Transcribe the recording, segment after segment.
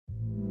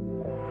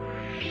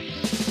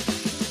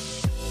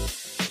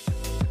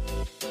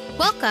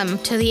Welcome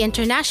to the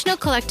International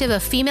Collective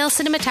of Female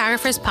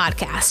Cinematographers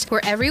podcast,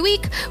 where every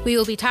week we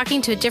will be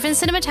talking to a different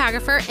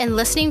cinematographer and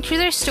listening to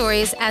their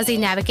stories as they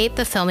navigate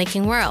the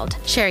filmmaking world,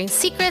 sharing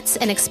secrets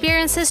and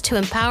experiences to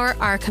empower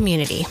our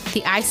community.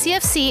 The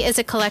ICFC is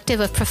a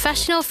collective of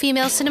professional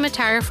female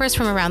cinematographers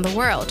from around the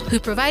world who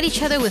provide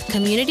each other with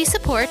community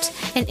support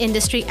and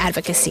industry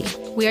advocacy.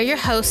 We are your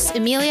hosts,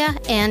 Emilia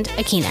and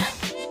Akina.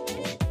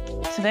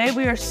 Today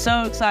we are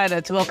so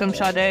excited to welcome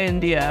Sade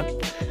Ndya.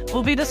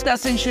 We'll be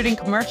discussing shooting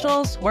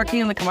commercials, working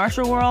in the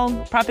commercial world,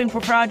 prepping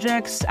for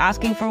projects,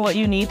 asking for what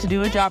you need to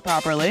do a job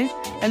properly,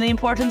 and the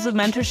importance of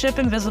mentorship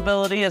and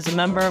visibility as a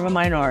member of a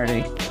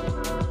minority.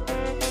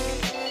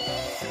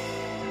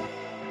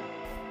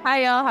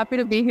 Hi, y'all. Happy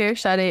to be here.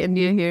 Sade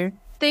Ndya here.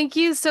 Thank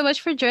you so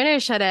much for joining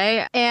us,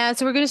 Sade. And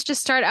so we're going to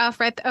just start off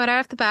right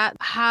off the bat.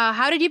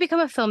 How did you become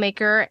a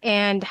filmmaker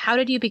and how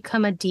did you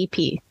become a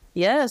DP?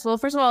 Yes. Well,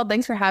 first of all,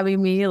 thanks for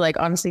having me.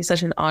 Honestly,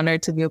 such an honor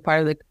to be a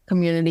part of the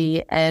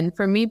community. And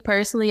for me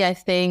personally, I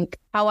think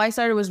how I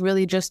started was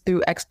really just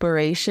through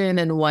exploration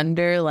and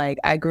wonder.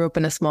 I grew up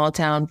in a small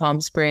town,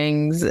 Palm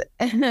Springs,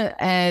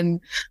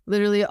 and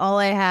literally all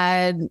I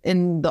had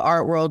in the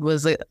art world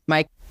was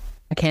my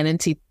Canon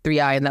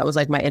T3i, and that was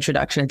my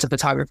introduction into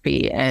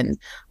photography. And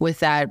with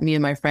that, me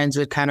and my friends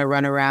would kind of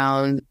run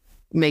around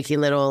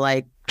making little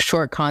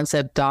short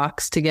concept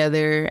docs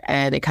together,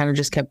 and it kind of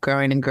just kept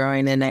growing and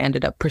growing, and I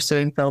ended up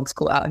pursuing film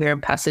school out here in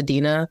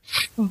Pasadena.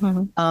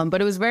 Mm-hmm. But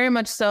it was very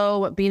much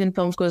so, being in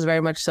film school was very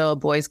much so a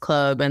boys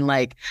club, and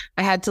I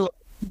had to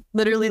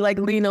literally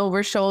lean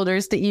over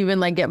shoulders to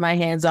even get my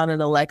hands on an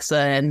Alexa,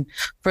 and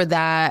for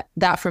that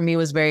for me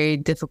was very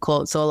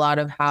difficult. So a lot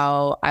of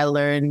how I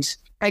learned,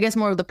 I guess,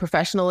 more of the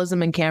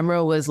professionalism in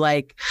camera was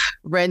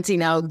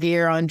renting out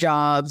gear on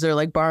jobs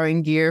or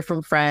borrowing gear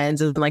from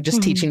friends and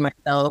just teaching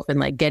myself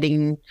and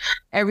getting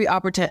every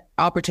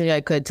opportunity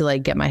I could to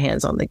get my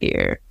hands on the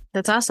gear.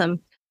 That's awesome.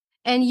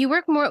 And you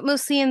work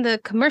mostly in the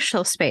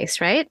commercial space,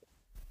 right?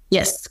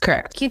 Yes,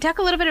 correct. Can you talk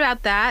a little bit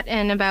about that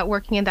and about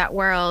working in that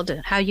world,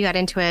 how you got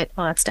into it,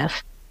 all that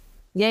stuff?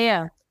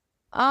 Yeah.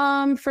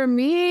 For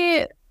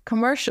me,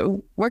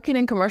 working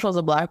in commercial as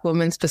a Black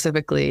woman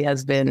specifically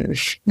has been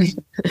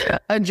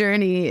a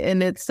journey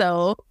in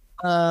itself.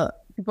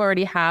 People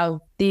already have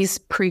these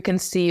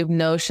preconceived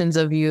notions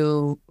of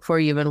you before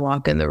you even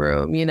walk in the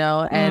room,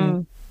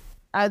 and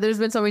there's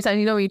been so many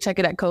times, when you check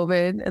it at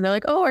COVID and they're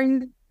like, oh, are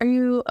you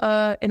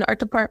in the art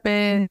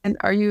department? And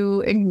are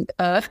you in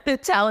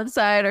talent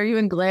side? Are you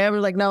in glam?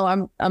 Or no,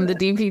 I'm the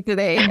DP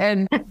today.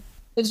 And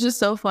it's just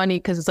so funny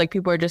because it's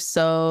people are just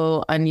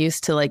so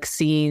unused to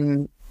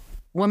seeing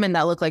women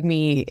that look like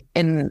me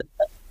in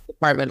a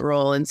department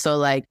role. And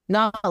so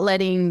not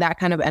letting that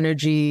kind of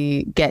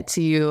energy get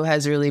to you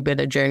has really been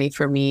a journey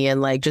for me.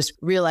 And just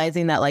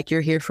realizing that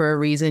you're here for a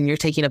reason, you're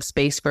taking up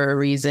space for a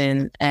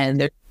reason, and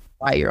there's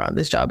why you're on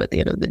this job at the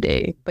end of the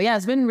day. But yeah,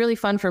 it's been really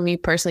fun for me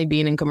personally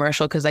being in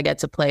commercial because I get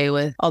to play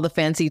with all the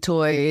fancy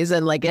toys,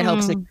 and it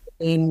helps me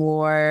gain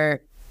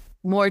more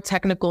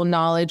technical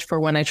knowledge for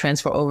when I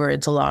transfer over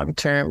into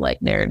long-term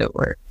narrative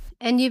work.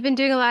 And you've been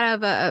doing a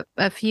lot of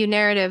a few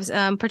narratives,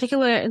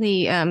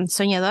 particularly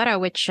Soñadora,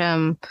 which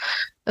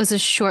was a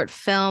short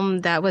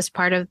film that was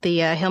part of the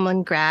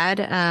Hillman grad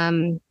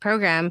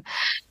program.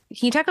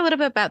 Can you talk a little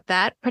bit about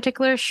that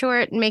particular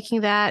short,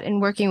 making that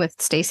and working with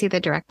Stacy, the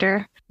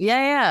director?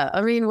 Yeah.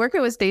 I mean,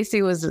 working with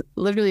Stacy was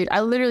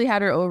I literally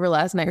had her over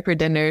last night for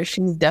dinner.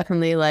 She's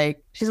definitely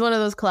she's one of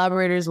those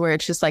collaborators where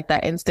it's just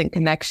that instant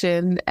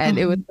connection. And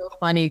it was so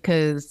funny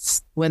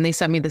because when they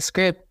sent me the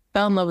script,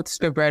 fell in love with the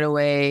script right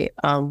away.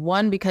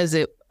 One, because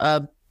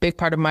a big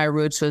part of my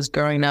roots was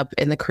growing up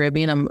in the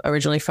Caribbean. I'm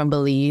originally from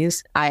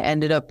Belize. I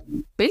ended up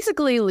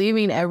basically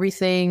leaving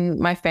everything,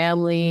 my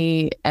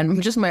family,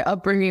 and just my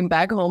upbringing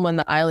back home on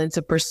the island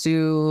to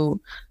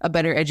pursue a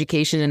better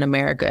education in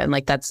America. And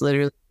that's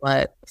literally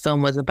what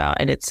film was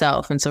about in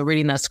itself. And so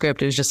reading that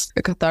script, it was just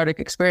a cathartic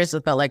experience.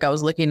 It felt like I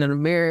was looking in a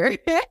mirror.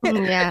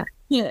 Yeah.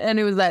 Yeah, and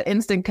it was that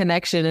instant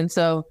connection. And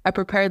so I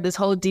prepared this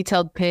whole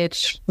detailed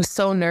pitch, was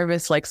so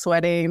nervous,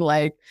 sweating,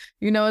 it's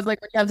when you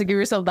have to give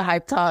yourself the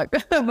hype talk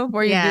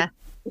before you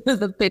do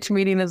the pitch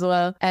meeting as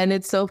well. And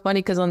it's so funny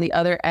because on the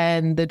other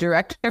end, the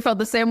director felt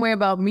the same way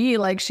about me.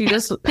 She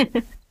just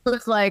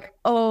was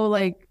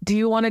oh, do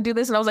you want to do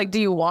this? And I was like, do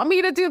you want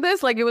me to do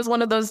this? It was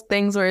one of those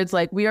things where it's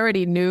we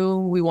already knew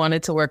we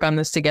wanted to work on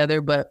this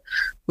together, but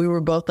we were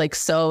both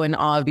so in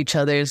awe of each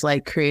other's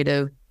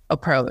creative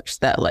approach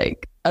that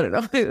I don't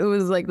know, it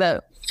was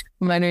that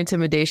minor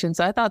intimidation.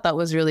 So I thought that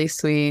was really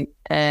sweet.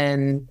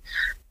 And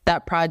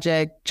that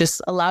project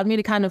just allowed me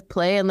to kind of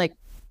play and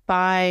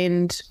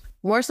find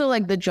more so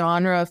the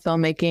genre of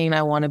filmmaking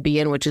I want to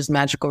be in, which is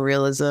magical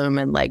realism,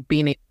 and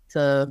being able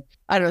to,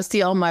 I don't know,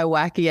 see all my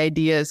wacky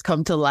ideas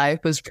come to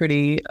life was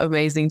pretty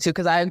amazing too.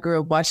 Cause I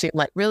grew up watching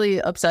really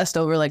obsessed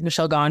over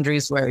Michel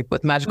Gondry's work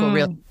with magical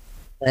realism,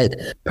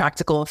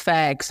 practical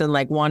effects, and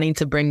wanting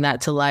to bring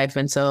that to life.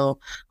 And so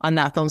on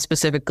that film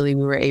specifically,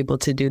 we were able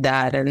to do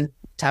that and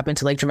tap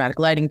into dramatic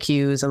lighting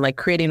cues and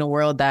creating a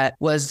world that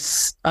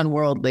was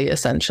unworldly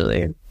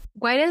essentially.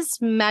 Why does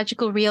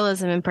magical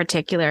realism in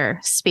particular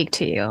speak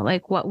to you?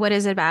 Like what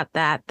is it about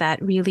that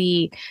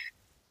really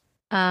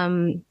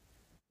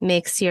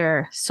makes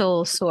your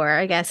soul soar,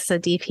 I guess, as a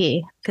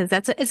DP? Because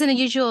it's an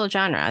unusual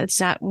genre. It's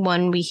not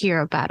one we hear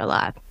about a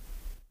lot.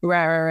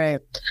 Right.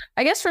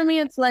 I guess for me,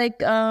 it's like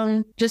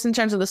just in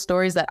terms of the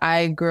stories that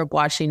I grew up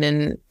watching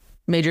in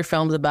major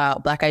films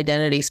about Black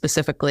identity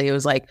specifically, it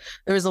was like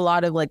there was a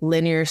lot of like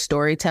linear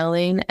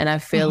storytelling. And I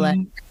feel like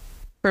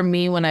for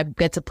me, when I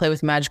get to play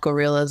with magical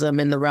realism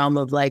in the realm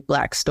of like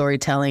Black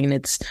storytelling,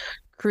 it's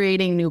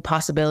creating new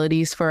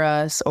possibilities for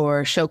us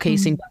or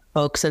showcasing Black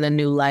folks in a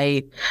new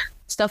light.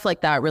 Stuff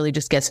like that really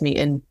just gets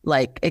me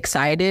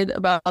excited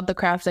about the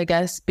craft, I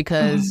guess,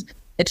 because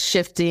it's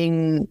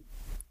shifting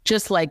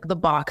just like the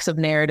box of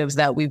narratives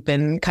that we've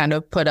been kind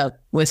of put up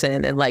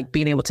within, and like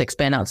being able to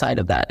expand outside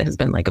of that has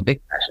been like a big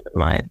passion of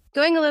mine.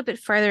 Going a little bit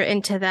further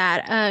into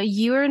that,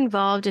 you are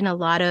involved in a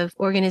lot of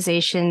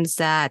organizations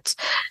that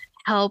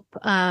help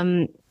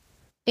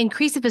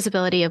increase the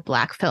visibility of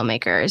Black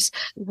filmmakers.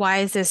 Why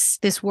is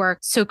this work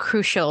so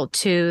crucial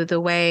to the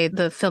way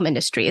the film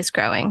industry is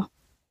growing?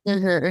 I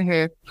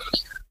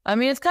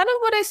mean, it's kind of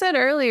what I said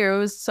earlier. It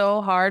was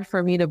so hard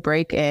for me to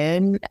break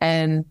in,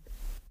 and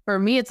for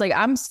me, it's like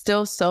I'm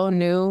still so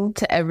new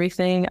to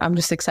everything. I'm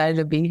just excited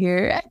to be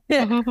here.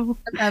 I'm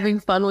having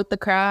fun with the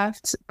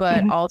craft,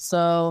 but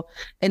also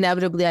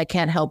inevitably I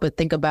can't help but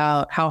think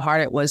about how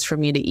hard it was for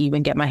me to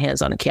even get my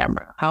hands on a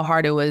camera, how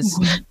hard it was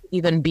to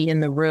even be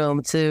in the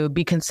room, to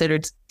be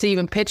considered, to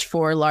even pitch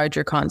for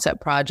larger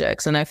concept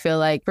projects. And I feel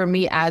like for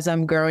me, as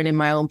I'm growing in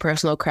my own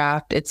personal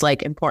craft, it's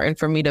like important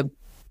for me to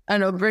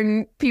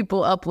bring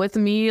people up with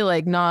me,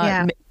 like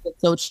not make it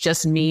so it's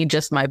just me,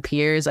 just my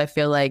peers. I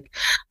feel like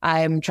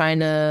I'm trying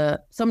to,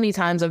 so many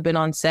times I've been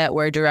on set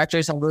where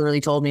directors have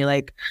literally told me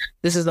like,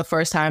 this is the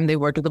first time they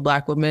worked with a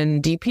Black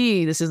woman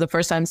DP. This is the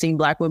first time seeing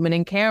Black women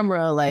in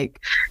camera,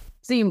 like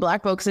seeing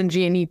Black folks in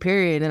G&E,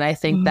 period. And I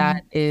think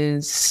that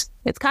it's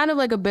kind of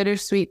like a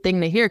bittersweet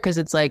thing to hear, because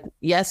it's like,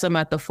 yes, I'm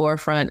at the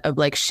forefront of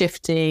like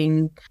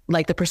shifting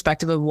like the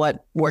perspective of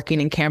what working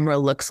in camera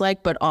looks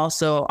like, but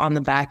also on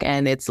the back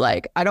end, it's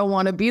like, I don't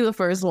want to be the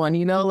first one,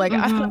 like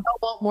I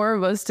want more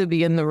of us to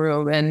be in the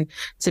room and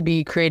to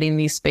be creating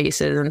these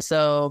spaces. And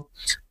so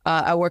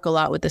I work a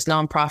lot with this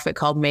nonprofit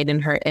called Made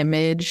in Her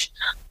Image.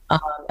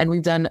 And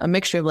we've done a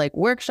mixture of like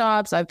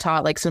workshops. I've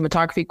taught like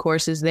cinematography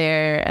courses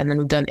there. And then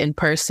we've done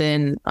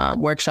in-person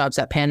workshops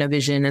at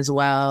Panavision as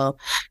well.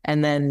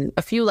 And then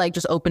a few like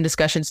just open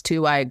discussions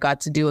too. I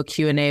got to do a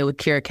Q&A with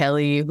Kira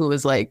Kelly, who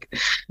was like,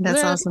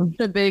 that's awesome.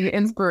 A big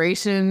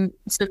inspiration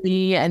to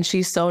me. And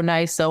she's so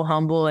nice, so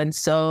humble, and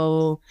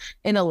so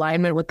in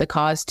alignment with the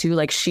cause too.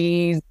 Like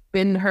she's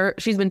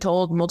been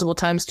told multiple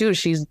times too,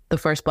 she's the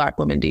first Black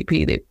woman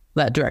DP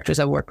that directors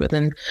I've worked with,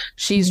 and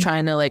she's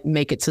trying to like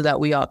make it so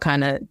that we all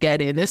kind of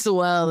get in as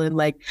well, and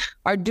like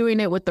are doing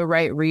it with the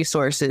right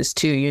resources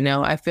too.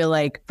 I feel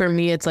like for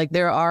me, it's like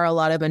there are a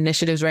lot of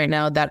initiatives right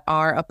now that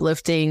are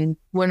uplifting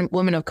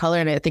women of color,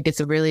 and I think it's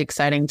a really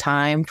exciting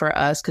time for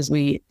us because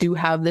we do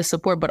have this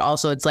support. But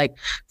also it's like,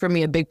 for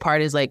me, a big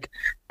part is like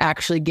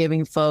actually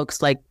giving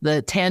folks like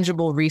the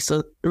tangible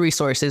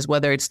resources,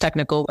 whether it's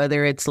technical,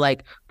 whether it's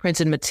like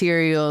printed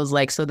materials,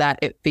 like so that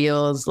it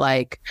feels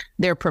like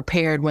they're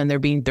prepared when they're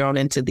being thrown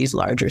into these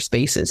larger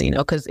spaces,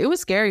 because it was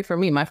scary for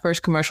me. My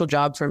first commercial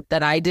job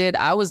that I did,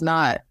 I was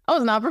not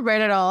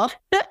prepared at all.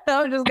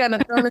 I was just kind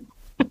of thrown into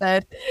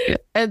that.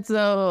 And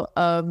so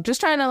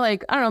just trying to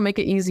like, I don't know, make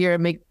it easier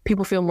and make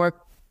people feel more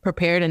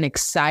prepared and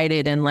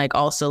excited, and like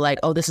also like,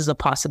 oh, this is a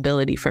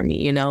possibility for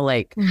me,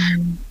 like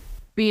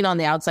being on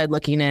the outside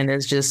looking in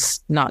is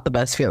just not the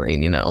best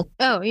feeling,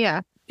 Oh,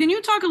 yeah. Can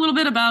you talk a little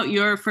bit about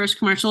your first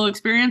commercial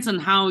experience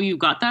and how you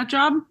got that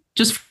job?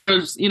 Just for,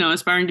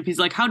 aspiring DPs,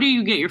 like how do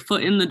you get your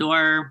foot in the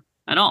door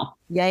at all?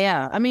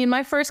 Yeah. I mean,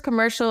 my first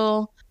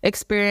commercial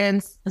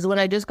experience is when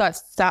I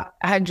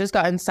had just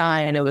gotten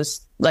signed. It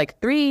was like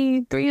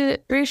three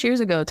years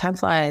ago. Time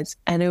flies.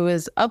 And it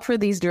was up for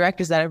these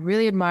directors that I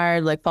really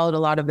admired, like followed a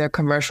lot of their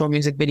commercial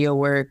music video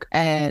work.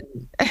 And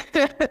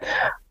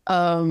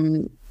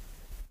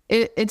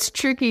it's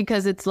tricky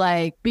because it's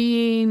like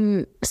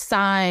being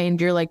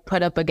signed, you're like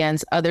put up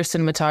against other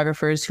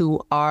cinematographers who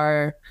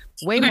are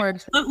way more.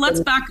 Let's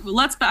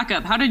back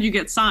up. How did you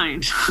get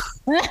signed?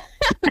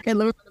 Okay,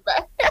 let me put it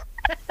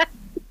back.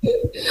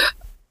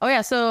 Oh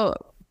yeah, so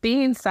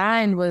being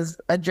signed was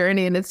a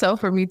journey in itself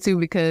for me too,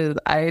 because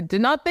I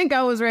did not think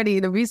I was ready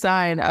to be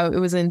signed. It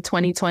was in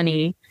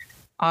 2020,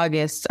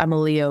 August. I'm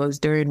a Leo. It was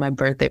during my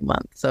birthday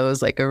month, so it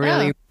was like a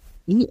really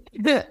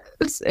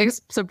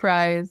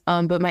surprise.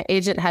 But my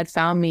agent had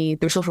found me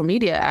through social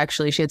media.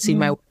 Actually, she had seen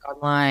my work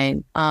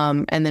online,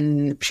 and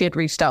then she had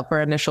reached out for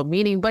an initial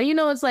meeting. But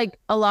it's like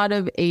a lot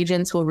of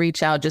agents will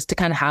reach out just to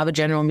kind of have a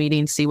general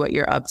meeting, see what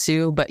you're up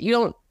to, but you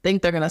don't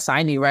think they're gonna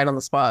sign you right on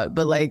the spot.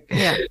 But like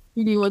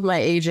meeting with my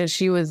agent,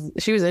 she was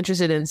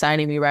interested in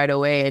signing me right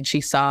away, and she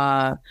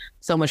saw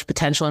so much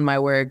potential in my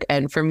work.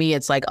 And for me,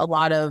 it's like a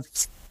lot of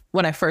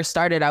when I first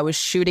started, I was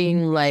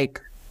shooting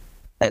like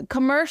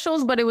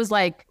commercials, but it was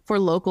like for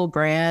local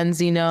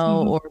brands, you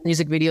know, or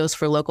music videos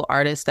for local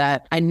artists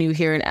that I knew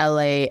here in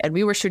LA. And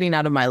we were shooting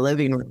out of my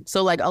living room.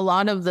 So like a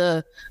lot of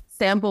the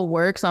sample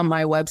works on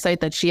my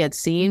website that she had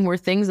seen were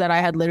things that I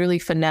had literally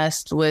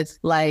finessed with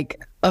like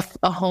a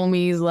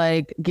homie's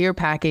like gear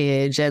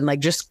package, and like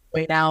just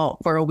going out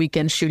for a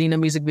weekend shooting a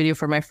music video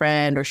for my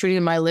friend or shooting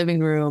in my living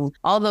room.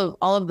 All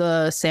of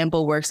the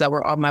sample works that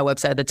were on my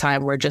website at the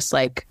time were just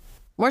like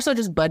more so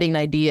just budding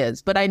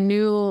ideas. But I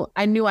knew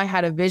I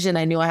had a vision,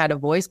 I knew I had a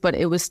voice, but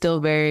it was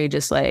still very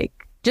just like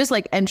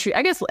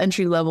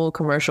entry level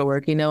commercial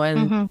work, you know.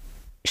 And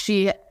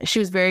she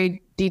was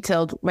very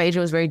detailed. My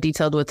agent was very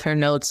detailed with her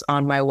notes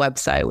on my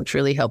website, which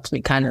really helped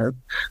me kind of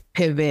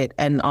pivot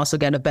and also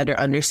get a better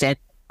understanding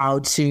of how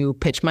to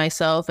pitch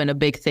myself. And a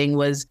big thing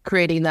was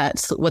creating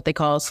that, what they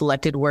call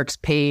selected works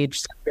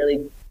page, that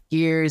really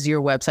gears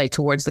your website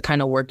towards the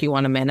kind of work you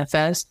want to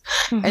manifest.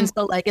 And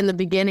so like in the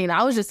beginning,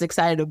 I was just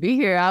excited to be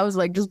here. I was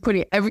like just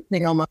putting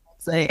everything on my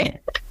website.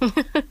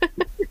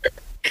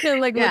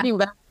 And like looking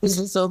back, this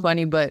is so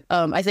funny, but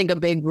I think a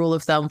big rule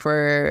of thumb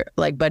for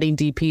like budding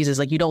DPs is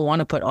like you don't want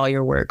to put all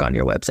your work on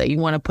your website. You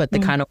want to put the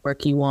kind of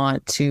work you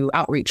want to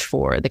outreach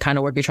for, the kind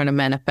of work you're trying to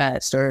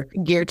manifest or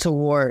gear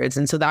towards.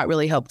 And so that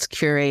really helped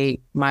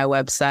curate my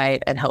website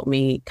and help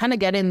me kind of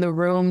get in the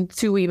room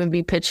to even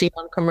be pitching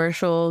on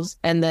commercials.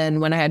 And then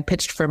when I had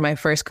pitched for my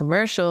first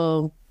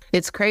commercial,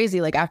 it's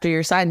crazy. Like after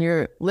you're signed,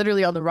 you're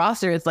literally on the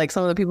roster. It's like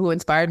some of the people who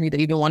inspired me to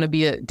even want to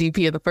be a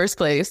DP in the first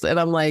place. And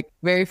I'm like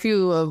very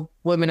few of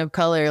women of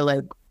color,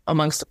 like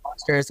amongst the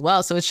roster as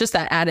well. So it's just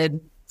that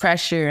added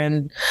pressure.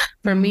 And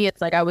for me,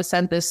 it's like I was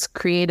sent this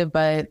creative,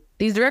 but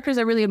these directors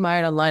I really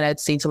admired online. I'd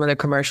seen some of their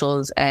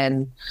commercials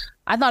and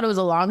I thought it was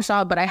a long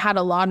shot, but I had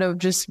a lot of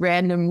just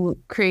random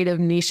creative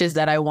niches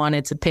that I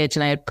wanted to pitch.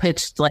 And I had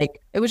pitched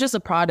like, it was just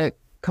a product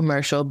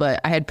commercial,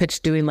 but I had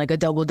pitched doing like a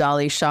double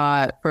dolly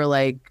shot for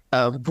like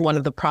one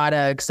of the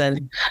products.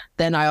 And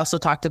then I also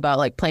talked about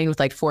like playing with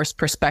like forced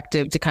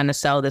perspective to kind of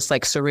sell this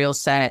like surreal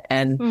set.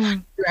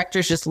 And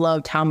directors just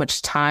loved how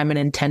much time and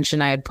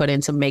intention I had put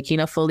into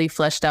making a fully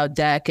fleshed out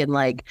deck and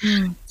like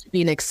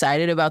being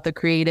excited about the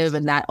creative.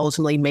 And that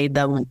ultimately made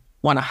them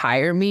want to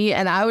hire me.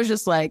 And I was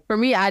just like, for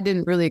me, I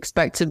didn't really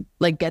expect to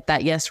like get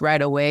that yes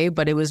right away,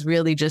 but it was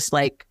really just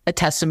like a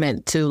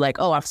testament to like,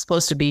 oh, I'm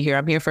supposed to be here.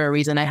 I'm here for a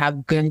reason. I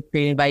have good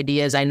creative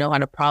ideas. I know how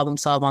to problem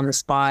solve on the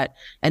spot.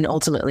 And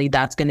ultimately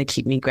that's going to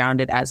keep me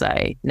grounded as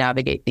I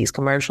navigate these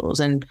commercials.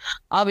 And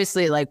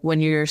obviously like when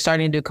you're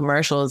starting to do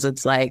commercials,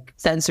 it's like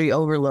sensory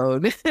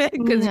overload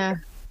because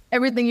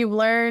everything you've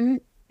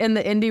learned in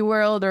the indie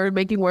world or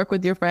making work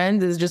with your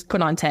friends is just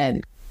put on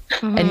 10.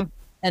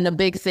 And a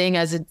big thing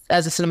as a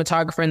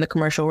cinematographer in the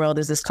commercial world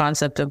is this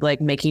concept of like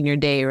making your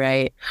day,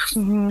 right?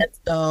 And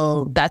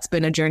so that's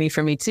been a journey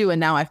for me too. And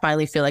now I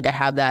finally feel like I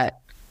have that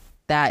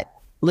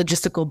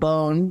logistical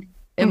bone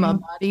in my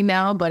body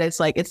now. But it's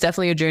like, it's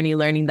definitely a journey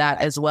learning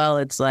that as well.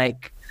 It's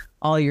like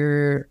all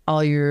your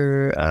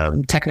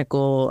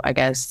technical, I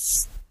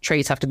guess,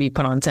 traits have to be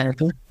put on 10.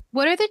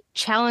 What are the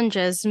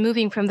challenges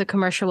moving from the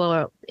commercial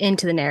world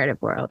into the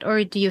narrative world?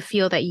 Or do you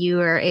feel that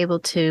you are able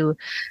to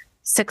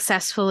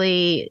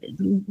successfully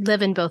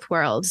live in both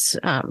worlds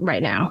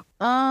right now?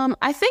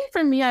 I think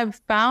for me, I've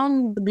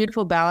found the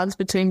beautiful balance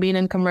between being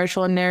in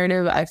commercial and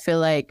narrative. I feel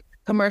like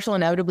commercial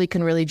inevitably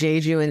can really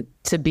jade you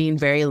into being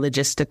very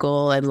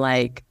logistical and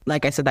like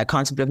I said, that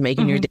concept of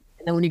making your day.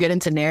 And then when you get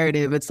into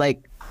narrative, it's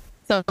like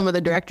some of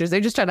the directors, they're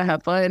just trying to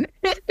have fun.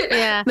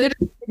 They're just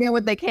doing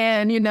what they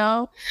can, you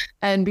know,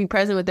 and be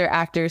present with their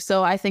actors.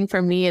 So I think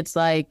for me, it's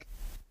like,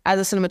 as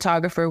a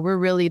cinematographer, we're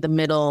really the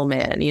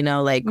middleman, you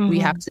know, like we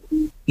have to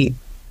be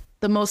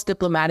the most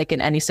diplomatic in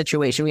any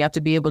situation. We have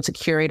to be able to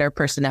curate our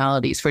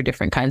personalities for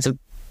different kinds of.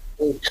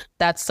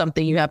 That's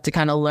something you have to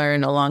kind of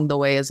learn along the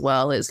way as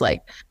well, is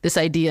like this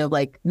idea of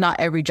like not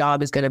every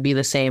job is going to be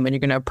the same and you're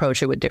going to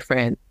approach it with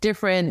different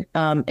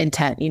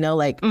intent, you know,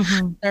 like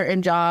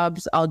certain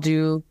jobs I'll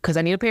do because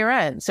I need to pay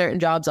rent.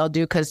 Certain jobs I'll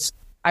do because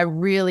I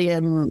really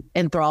am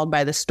enthralled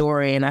by the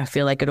story and I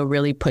feel like it'll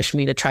really push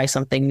me to try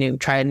something new,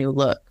 try a new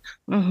look.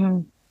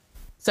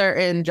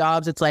 Certain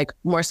jobs, it's like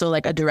more so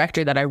like a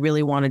director that I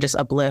really want to just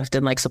uplift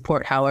and like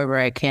support however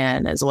I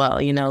can as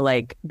well. You know,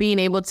 like being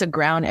able to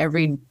ground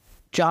every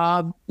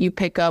job you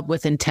pick up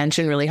with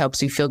intention really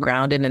helps you feel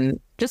grounded and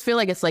just feel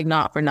like it's like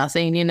not for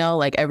nothing, you know,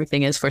 like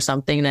everything is for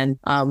something. And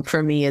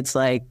for me, it's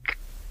like,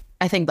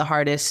 I think the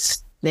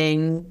hardest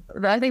thing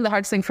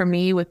for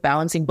me with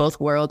balancing both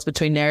worlds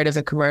between narrative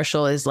and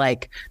commercial is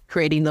like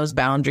creating those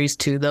boundaries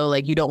too, though.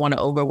 Like you don't want to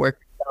overwork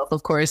yourself.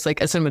 Of course,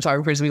 like as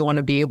cinematographers, we want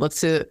to be able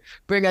to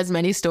bring as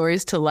many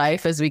stories to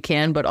life as we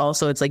can, but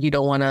also it's like you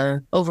don't want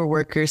to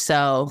overwork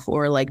yourself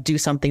or like do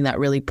something that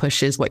really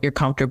pushes what you're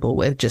comfortable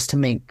with just to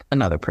make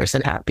another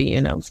person happy,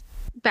 you know.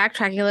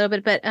 Backtracking a little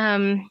bit, but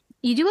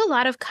you do a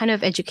lot of kind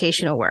of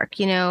educational work,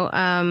 you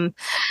know.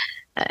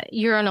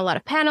 You're on a lot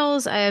of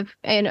panels. I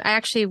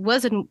actually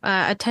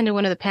attended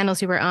one of the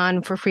panels you were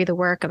on for Free the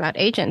Work about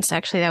agents.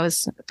 Actually, that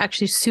was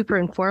actually super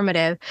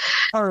informative.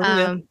 Oh,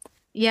 really?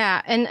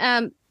 Yeah.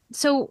 And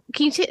So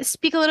can you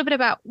speak a little bit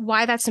about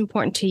why that's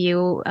important to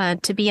you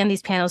to be on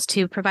these panels,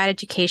 to provide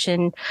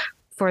education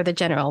for the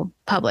general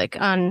public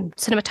on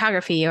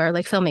cinematography or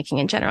like filmmaking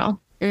in general?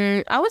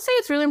 I would say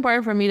it's really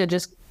important for me to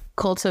just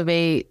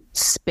cultivate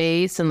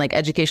space and like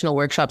educational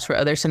workshops for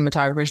other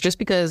cinematographers, just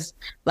because,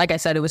 like I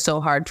said, it was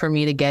so hard for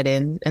me to get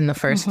in the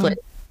first place.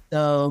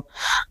 So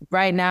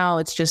right now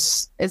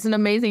it's an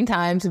amazing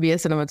time to be a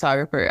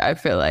cinematographer. I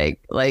feel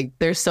like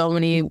there's so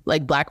many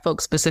like Black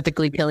folks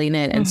specifically killing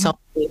it, and so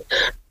many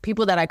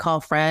people that I call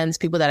friends,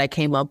 people that I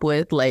came up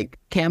with, like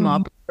cam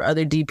up for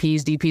other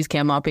DPs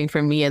cam upping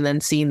for me, and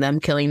then seeing them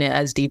killing it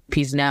as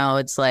DPs now.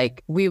 It's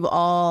like we've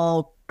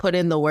all put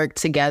in the work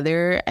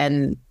together,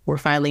 and we're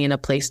finally in a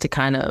place to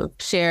kind of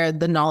share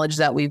the knowledge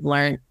that we've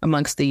learned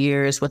amongst the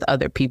years with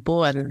other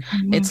people. And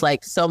it's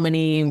like so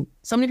many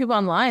people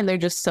online, they're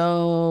just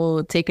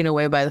so taken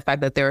away by the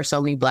fact that there are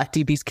so many Black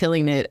DPs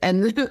killing it.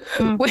 And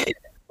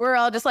we're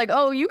all just like,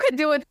 oh, you could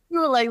do it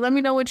too. Like, let me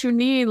know what you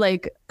need.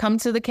 Like, come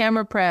to the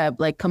camera prep.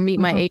 Like, come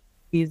meet my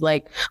APs.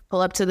 Like,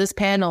 pull up to this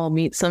panel.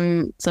 Meet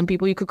some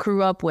people you could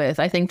crew up with.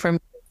 I think for me,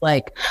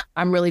 like,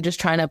 I'm really just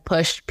trying to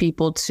push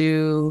people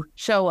to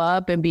show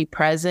up and be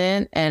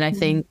present. And I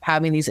think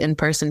having these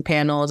in-person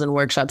panels and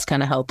workshops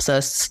kind of helps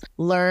us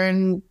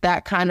learn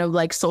that kind of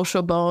like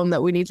social bone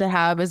that we need to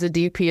have as a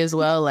DP as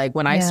well. Like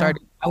when I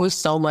started, I was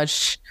so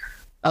much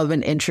of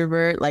an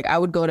introvert. Like I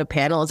would go to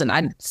panels and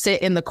I'd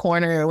sit in the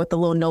corner with a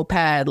little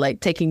notepad, like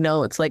taking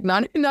notes, like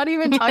not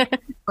even talking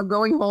or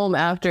going home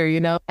after, you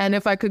know? And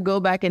if I could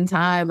go back in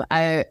time,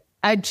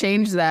 I'd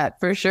change that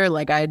for sure.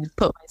 Like I'd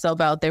put myself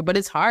out there, but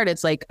it's hard.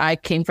 It's like I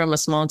came from a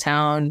small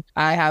town.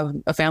 I have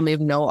a family of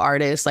no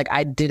artists. Like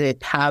I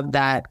didn't have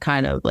that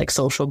kind of like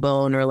social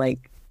bone, or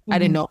like I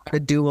didn't know how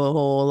to do a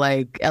whole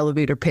like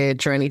elevator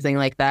pitch or anything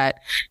like that.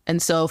 And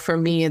so for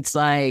me, it's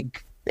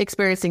like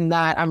experiencing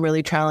that, I'm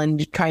really trying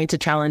to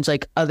challenge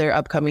like other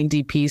upcoming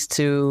DPs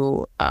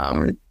to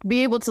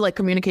be able to like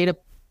communicate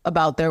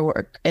about their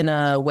work in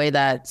a way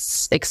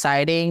that's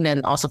exciting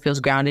and also feels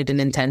grounded in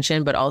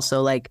intention, but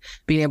also like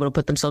being able to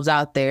put themselves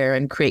out there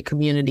and create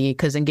community,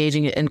 because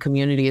engaging in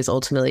community is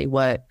ultimately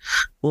what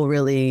will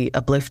really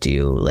uplift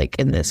you like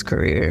in this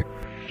career.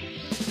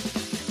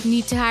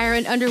 Need to hire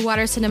an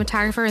underwater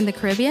cinematographer in the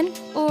Caribbean?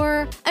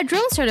 Or a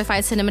drone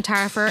certified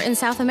cinematographer in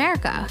South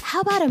America?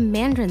 How about a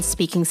Mandarin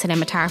speaking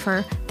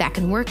cinematographer that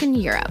can work in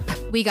Europe?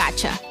 We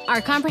gotcha.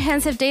 Our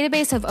comprehensive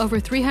database of over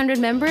 300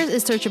 members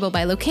is searchable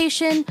by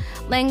location,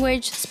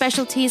 language,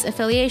 specialties,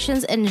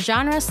 affiliations, and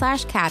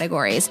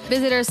genre/categories.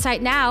 Visit our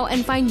site now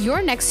and find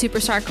your next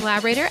superstar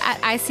collaborator at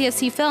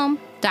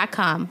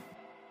icfcfilm.com.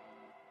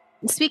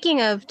 Speaking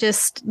of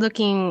just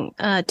looking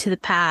to the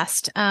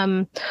past,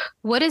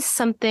 what is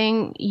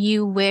something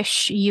you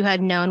wish you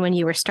had known when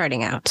you were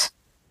starting out?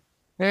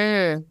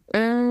 That's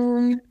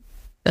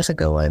a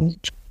good one.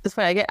 It's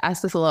funny, I get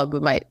asked this a lot,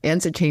 but my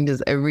answer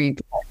changes every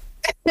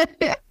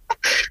time.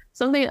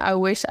 Something I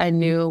wish I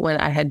knew when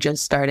I had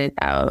just started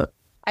out.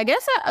 I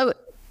guess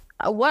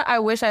what I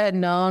wish I had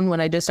known when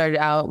I just started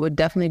out would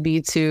definitely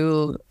be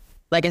to,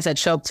 like I said,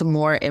 show up to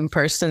more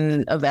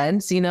in-person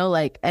events, you know,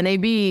 like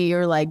NAB,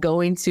 or like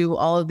going to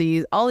all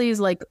these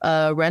like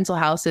rental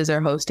houses are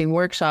hosting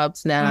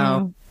workshops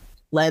now.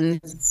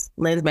 Lens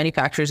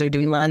manufacturers are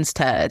doing lens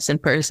tests in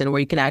person, where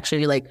you can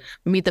actually like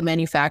meet the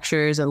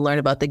manufacturers and learn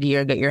about the gear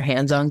and get your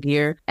hands on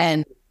gear.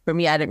 And for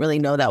me, I didn't really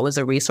know that was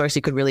a resource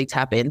you could really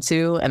tap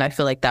into. And I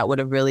feel like that would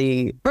have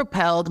really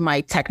propelled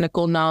my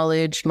technical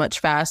knowledge much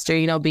faster,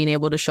 you know, being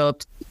able to show up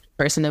to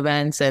person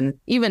events. And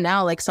even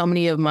now, like so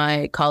many of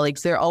my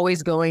colleagues, they're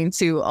always going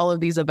to all of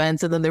these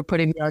events, and then they're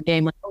putting me on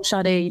game like, oh,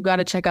 Sade, you got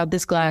to check out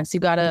this glass.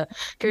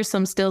 Here's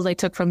some stills I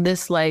took from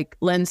this like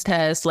lens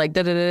test, like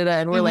da-da-da-da.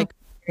 And we're like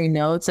sharing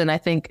notes. And I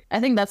think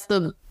that's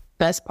the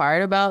best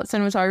part about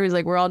cinematography, is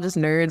like we're all just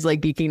nerds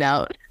like geeking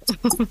out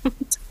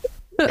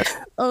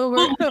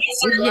over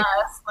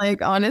glass.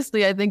 Like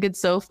honestly, I think it's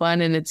so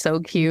fun and it's so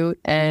cute.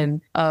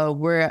 And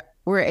we're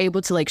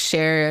able to like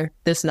share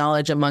this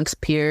knowledge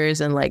amongst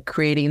peers and like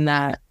creating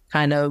that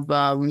kind of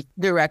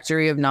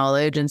directory of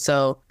knowledge. And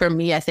so for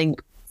me, I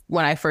think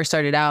when I first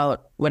started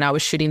out, when I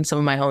was shooting some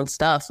of my own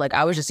stuff, like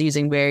I was just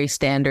using very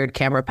standard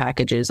camera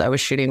packages. I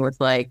was shooting with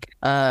like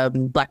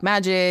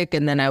Blackmagic,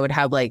 and then I would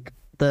have like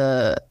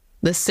the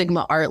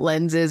Sigma art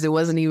lenses. It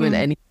wasn't even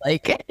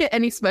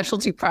any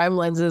specialty prime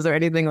lenses or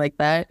anything like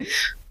that.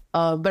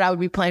 But I would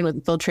be playing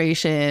with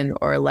filtration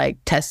or like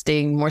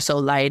testing more so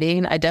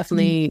lighting. I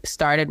definitely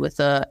started with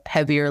a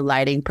heavier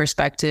lighting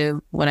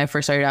perspective when I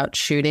first started out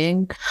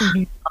shooting.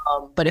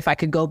 But if I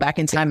could go back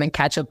in time and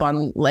catch up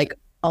on like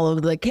all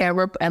of the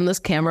endless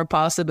camera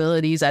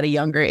possibilities at a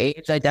younger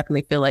age, I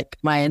definitely feel like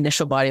my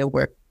initial body of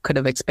work could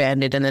have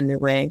expanded in a new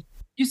way.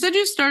 You said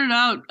you started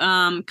out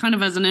kind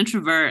of as an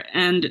introvert,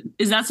 and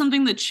is that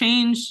something that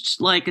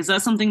changed? Like, is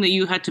that something that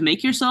you had to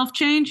make yourself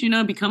change, you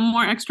know, become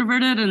more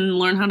extroverted and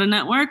learn how to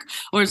network?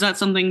 Or is that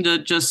something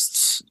that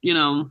just, you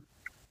know,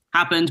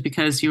 happened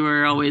because you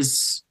were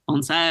always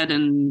on set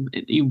and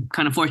you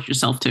kind of forced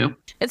yourself to?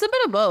 It's a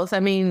bit of both. I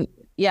mean,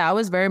 yeah, I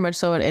was very much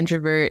so an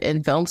introvert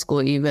in film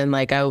school, even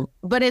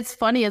but it's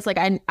funny. It's like,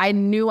 I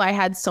knew I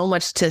had so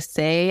much to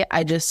say.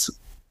 I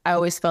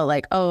always felt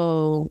like,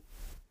 oh,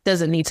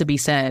 does it need to be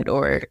said,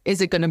 or is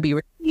it going to be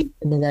received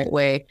in the right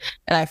way?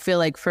 And I feel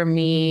like for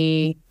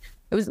me,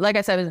 it was, like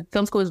I said,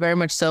 film school was very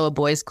much so a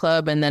boys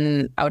club. And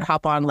then I would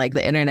hop on like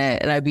the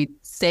internet and I'd be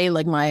say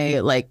like my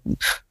like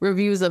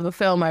reviews of a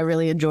film I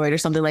really enjoyed or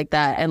something like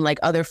that. And like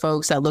other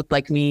folks that looked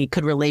like me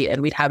could relate,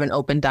 and we'd have an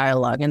open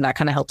dialogue. And that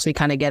kind of helps me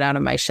kind of get out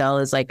of my shell,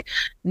 is like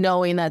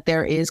knowing that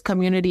there is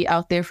community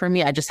out there for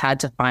me. I just had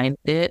to find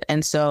it.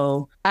 And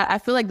so I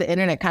feel like the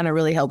internet kind of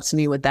really helps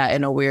me with that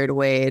in a weird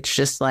way. It's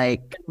just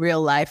like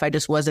real life. I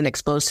just wasn't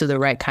exposed to the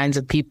right kinds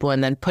of people.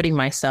 And then putting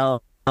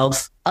myself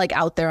like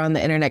out there on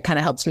the internet kind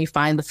of helps me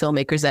find the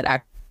filmmakers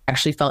that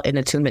actually felt in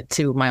attunement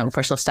to my own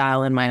personal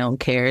style and my own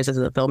cares as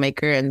a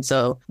filmmaker. And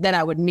so then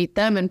I would meet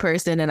them in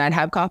person and I'd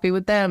have coffee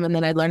with them, and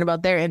then I'd learn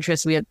about their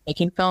interests. We had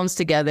making films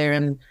together,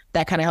 and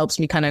that kind of helps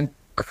me kind of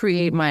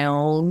create my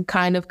own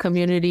kind of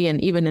community.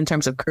 And even in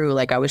terms of crew,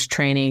 like I was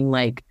training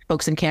like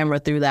folks in camera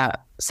through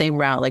that same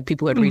route, like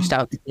people had reached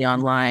out to me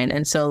online.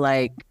 And so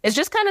like it's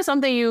just kind of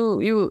something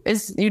you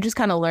just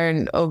kind of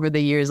learn over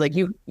the years. Like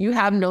you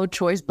have no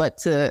choice but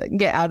to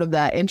get out of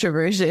that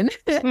introversion.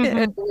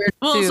 Well,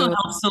 also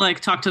helps to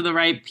like talk to the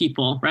right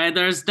people, right?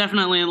 There's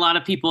definitely a lot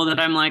of people that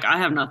I'm like, I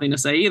have nothing to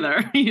say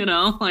either, you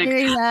know, like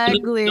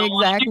exactly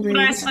what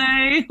I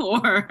say,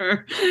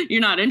 or you're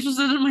not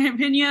interested in my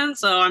opinion,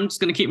 so I'm just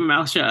gonna keep my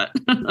mouth shut.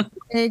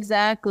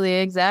 Exactly.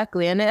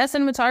 And as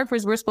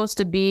cinematographers, we're supposed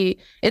to be,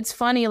 it's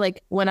funny,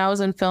 like when I was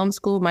in film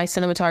school, my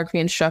cinematography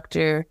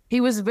instructor,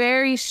 he was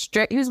very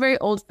strict. He was very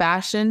old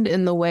fashioned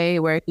in the way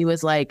where he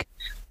was like,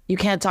 you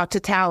can't talk to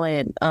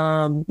talent.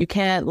 You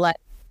can't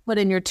put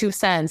in your 2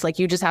 cents. Like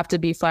you just have to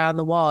be fly on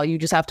the wall. You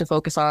just have to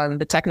focus on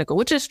the technical,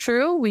 which is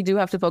true. We do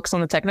have to focus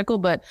on the technical,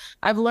 but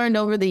I've learned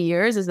over the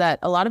years is that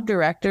a lot of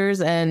directors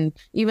and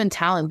even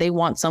talent, they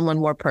want someone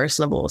more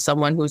personable,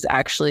 someone who's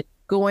actually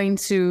going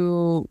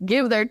to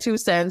give their 2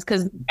 cents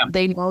because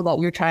they know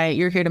that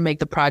you're here to make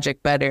the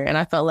project better. And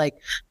I felt like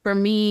for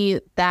me,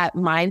 that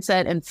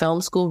mindset in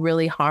film school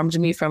really harmed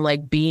me from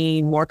like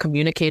being more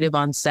communicative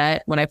on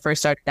set when I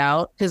first started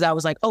out, because I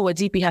was like, oh, a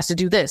DP has to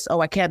do this. Oh,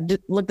 I can't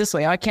look this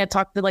way. Oh, I can't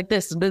talk like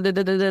this.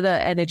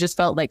 And it just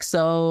felt like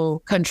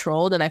so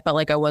controlled, and I felt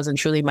like I wasn't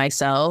truly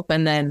myself.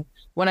 And then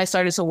when I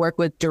started to work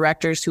with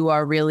directors who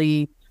are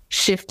really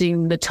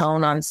shifting the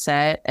tone on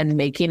set and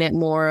making it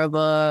more of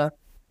a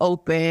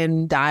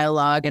open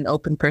dialogue and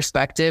open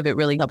perspective, it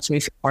really helps me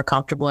feel more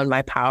comfortable in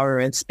my power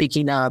and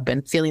speaking up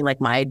and feeling like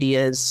my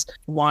ideas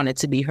wanted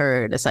to be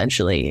heard,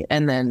 essentially.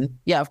 And then,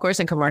 yeah, of course,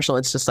 in commercial,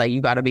 it's just like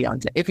you got to be on.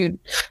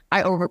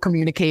 I over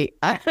communicate.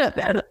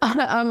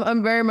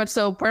 I'm very much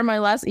so. Per my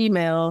last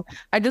email,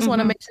 I just want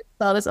to make sure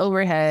you saw this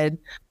overhead.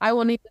 I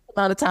will need this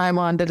amount of time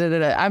on.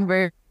 I'm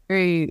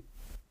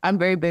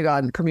very big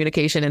on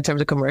communication in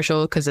terms of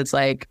commercial, because it's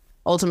like,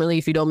 ultimately,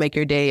 if you don't make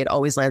your day, it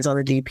always lands on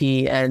the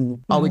DP,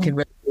 and all we can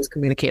really do is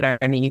communicate our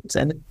needs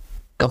and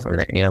go from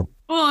there, you know?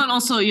 Well, and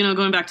also, you know,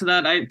 going back to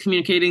that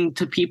communicating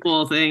to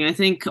people thing, I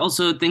think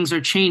also things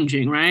are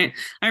changing, right?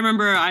 I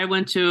remember I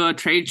went to a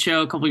trade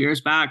show a couple years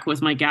back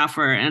with my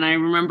gaffer, and I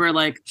remember,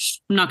 like,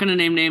 I'm not going to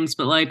name names,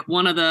 but like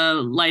one of the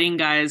lighting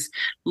guys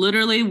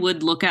literally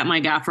would look at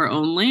my gaffer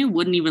only,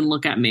 wouldn't even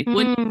look at me,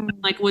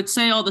 would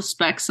say all the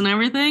specs and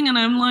everything. And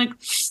I'm like,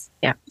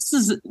 yeah, this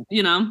is,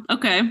 you know,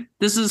 okay,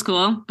 this is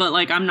cool, but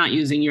like, I'm not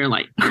using your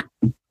light.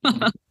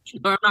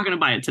 Or I'm not going to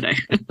buy it today.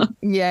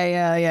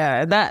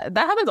 Yeah. That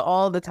happens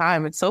all the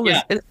time. It's so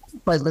it's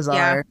bizarre.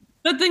 Yeah.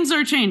 But things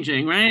are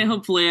changing, right?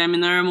 Hopefully. I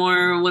mean, there are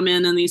more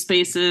women in these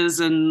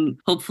spaces, and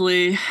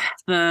hopefully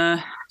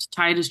the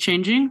tide is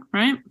changing,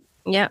 right?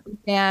 Yeah.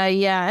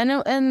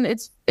 And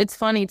it's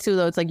funny too,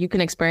 though. It's like you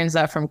can experience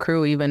that from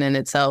crew even in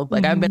itself.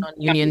 Like I've been on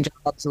union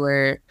jobs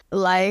where,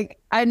 like,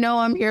 I know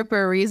I'm here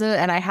for a reason,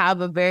 and I have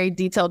a very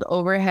detailed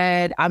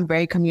overhead. I'm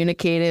very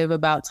communicative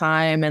about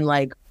time and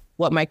like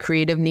what my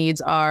creative needs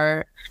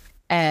are,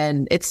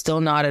 and it's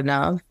still not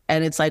enough.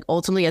 And it's like,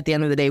 ultimately, at the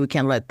end of the day, we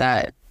can't let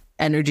that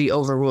energy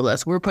overrule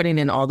us. We're putting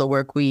in all the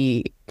work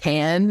we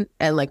can,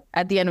 and like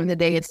at the end of the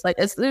day, it's like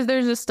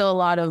there's just still a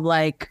lot of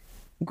like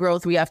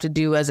growth we have to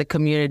do as a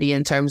community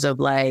in terms of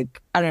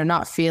like, I don't know,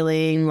 not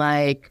feeling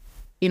like,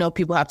 you know,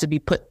 people have to be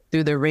put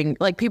through the ring.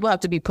 Like people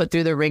have to be put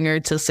through the ringer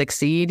to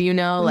succeed, you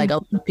know, like a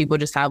lot of people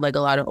just have like a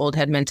lot of old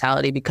head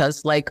mentality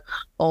because like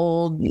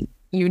old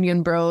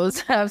union bros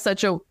have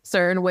such a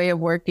certain way of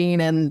working,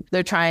 and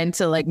they're trying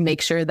to like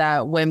make sure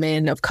that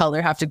women of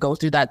color have to go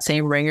through that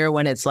same ringer,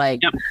 when it's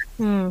like,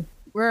 we're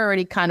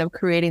already kind of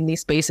creating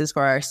these spaces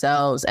for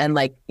ourselves. And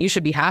like, you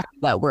should be happy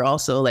that we're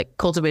also like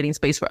cultivating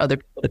space for other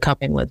people to come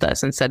in with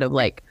us, instead of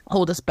like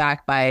hold us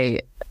back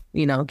by,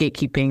 you know,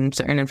 gatekeeping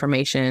certain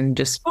information.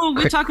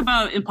 We talk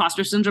about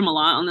imposter syndrome a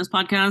lot on this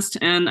podcast.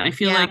 And I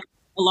feel like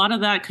a lot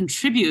of that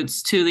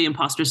contributes to the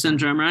imposter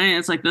syndrome, right?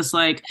 It's like this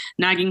like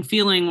nagging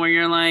feeling where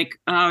you're like,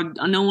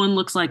 no one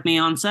looks like me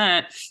on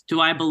set.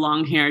 Do I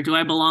belong here? Do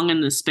I belong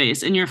in this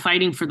space? And you're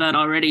fighting for that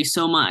already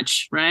so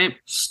much, right?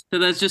 So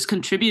that's just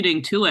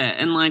contributing to it.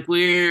 And like,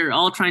 we're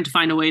all trying to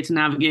find a way to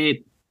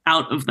navigate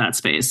out of that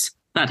space,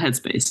 that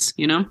headspace,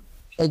 you know?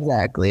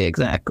 Exactly.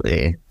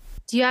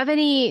 Do you have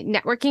any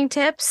networking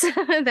tips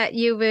that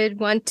you would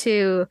want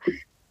to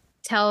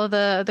tell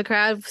the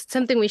crowd?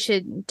 Something we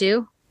should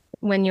do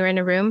when you're in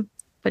a room?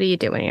 What do you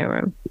do when you're in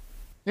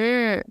a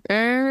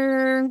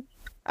room?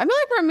 I feel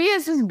like for me,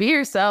 it's just be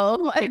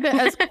yourself. Like,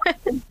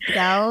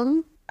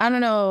 down. I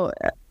don't know,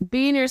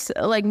 being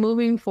yourself, like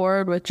moving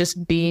forward with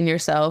just being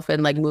yourself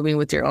and like moving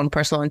with your own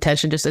personal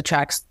intention just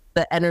attracts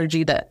the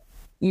energy that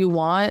you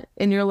want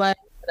in your life.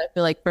 But I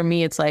feel like for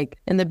me, it's like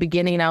in the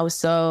beginning, I was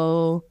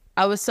so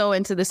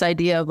into this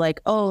idea of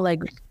like, oh,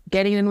 like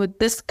getting in with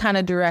this kind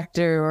of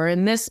director or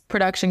in this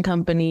production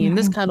company in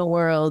this kind of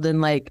world. And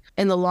like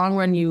in the long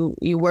run, you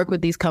work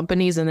with these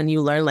companies and then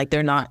you learn like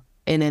they're not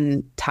in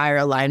entire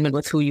alignment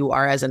with who you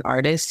are as an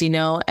artist, you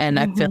know? And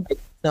I feel like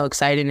so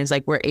exciting is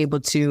like we're able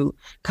to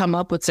come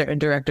up with certain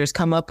directors,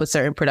 come up with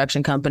certain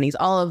production companies,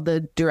 all of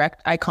the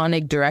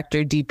iconic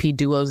director DP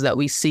duos that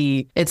we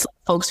see. It's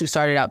folks who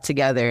started out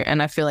together.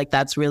 And I feel like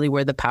that's really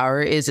where the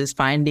power is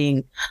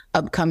finding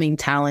upcoming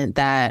talent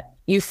that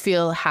you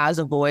feel has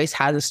a voice,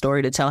 has a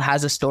story to tell,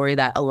 has a story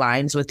that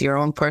aligns with your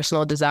own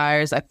personal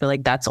desires. I feel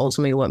like that's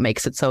ultimately what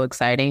makes it so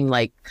exciting.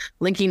 Like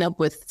linking up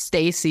with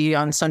Stacy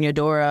on Sonia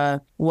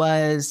Dora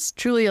was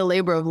truly a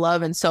labor of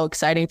love and so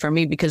exciting for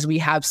me because we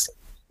have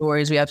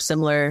stories, we have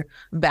similar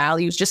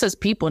values just as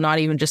people, not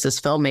even just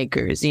as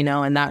filmmakers, you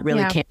know, and that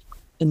really came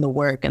in the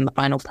work and the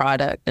final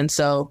product. And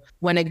so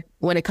when it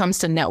comes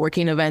to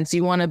networking events,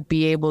 you want to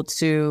be able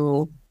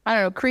to, I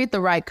don't know, create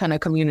the right kind of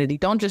community.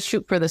 Don't just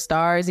shoot for the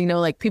stars. You know,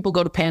 like people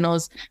go to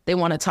panels, they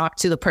want to talk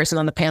to the person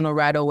on the panel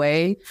right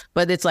away.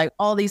 But it's like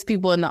all these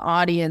people in the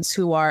audience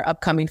who are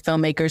upcoming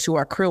filmmakers, who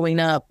are crewing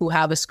up, who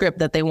have a script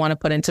that they want to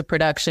put into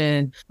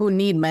production, who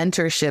need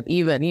mentorship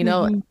even, you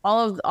know,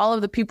 all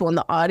of the people in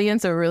the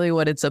audience are really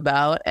what it's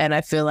about. And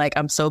I feel like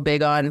I'm so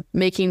big on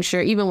making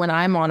sure, even when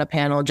I'm on a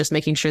panel, just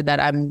making sure that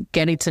I'm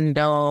getting to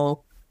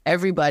know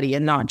everybody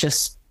and not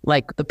just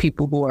like the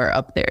people who are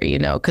up there, you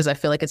know, because I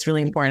feel like it's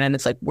really important. And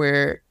it's like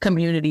where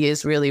community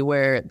is really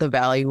where the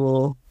value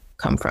will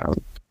come from.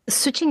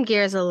 Switching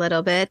gears a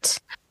little bit,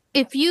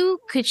 if you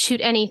could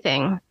shoot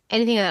anything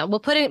that we'll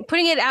putting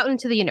it out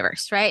into the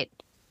universe, right?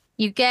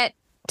 You get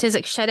to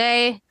like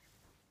Sade,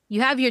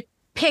 you have your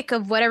pick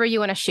of whatever you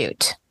want to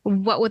shoot.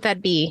 What would that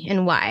be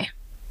and why?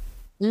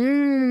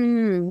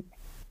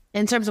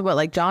 In terms of what,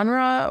 like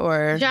genre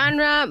or?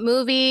 Genre,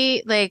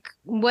 movie, like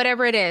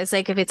whatever it is.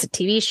 Like if it's a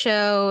TV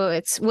show,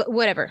 it's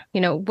whatever.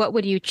 You know, what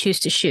would you choose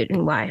to shoot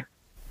and why?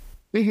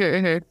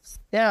 Yeah,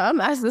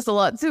 I'm asked this a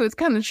lot too. It's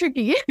kind of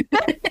tricky.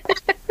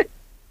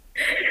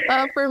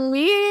 For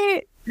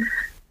me,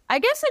 I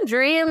guess a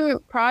dream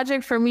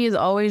project for me is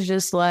always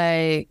just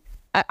like,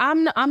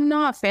 I'm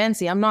not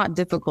fancy. I'm not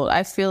difficult.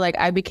 I feel like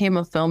I became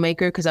a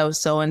filmmaker because I was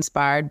so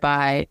inspired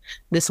by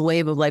this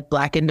wave of like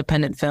Black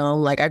independent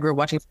film. Like I grew up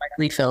watching Spike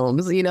Lee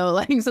films, you know,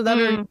 like so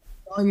that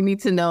all you need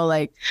to know.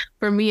 Like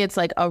for me, it's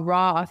like a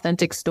raw,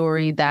 authentic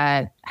story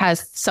that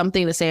has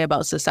something to say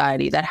about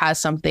society, that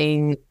has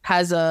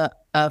a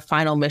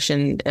final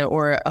mission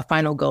or a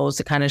final goal is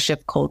to kind of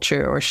shift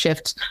culture or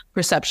shift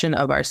perception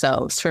of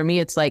ourselves. For me,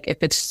 it's like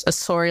if it's a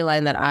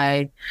storyline that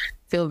I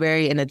feel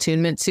very in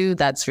attunement to,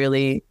 that's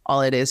really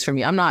all it is for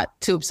me. I'm not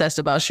too obsessed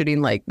about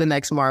shooting like the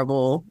next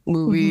Marvel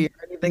movie or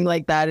anything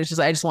like that. It's just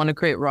I just want to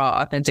create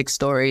raw, authentic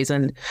stories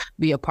and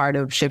be a part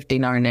of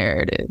shifting our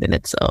narrative in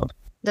itself.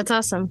 That's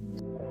awesome.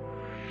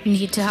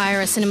 Need to hire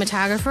a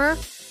cinematographer?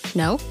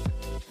 No?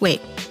 Wait,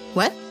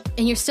 what?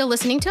 And you're still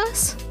listening to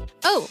us?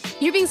 Oh,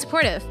 you're being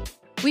supportive.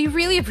 We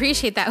really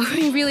appreciate that.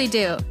 We really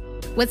do.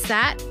 What's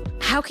that?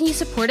 How can you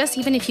support us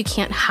even if you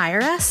can't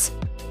hire us?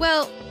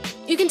 Well,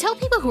 you can tell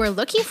people who are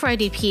looking for a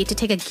DP to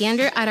take a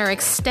gander at our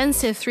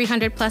extensive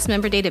 300 plus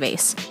member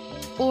database.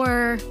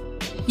 Or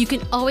you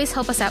can always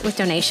help us out with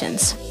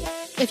donations.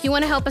 If you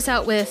want to help us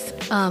out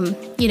with,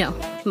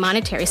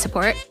 monetary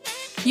support,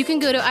 you can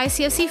go to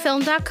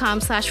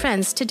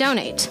icfcfilm.com/friends to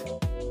donate.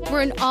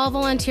 We're an all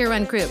volunteer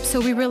run group, so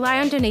we rely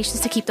on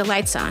donations to keep the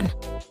lights on.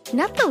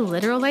 Not the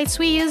literal lights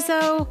we use,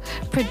 though.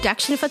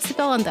 Production foots the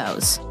bill on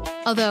those.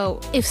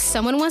 Although, if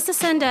someone wants to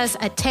send us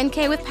a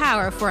 10K with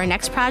power for our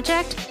next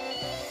project,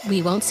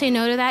 we won't say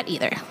no to that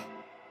either.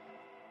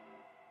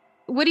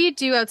 What do you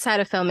do outside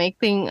of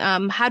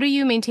filmmaking? How do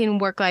you maintain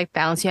work-life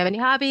balance? Do you have any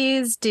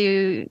hobbies?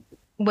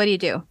 What do you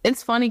do?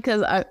 It's funny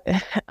because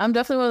I'm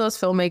definitely one of those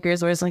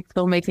filmmakers where it's like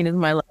filmmaking is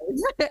my life.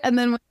 And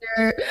then when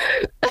you're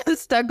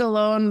stuck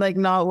alone, like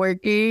not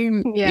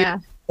working, yeah,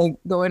 like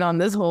going on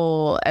this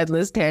whole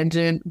endless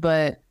tangent.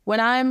 But when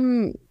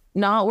I'm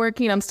not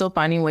working, I'm still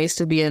finding ways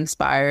to be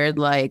inspired.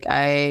 Like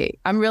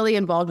I'm really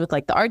involved with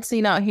like the art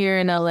scene out here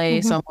in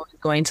LA. So I'm always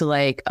going to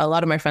like, a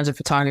lot of my friends are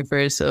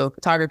photographers. So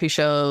photography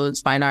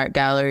shows, fine art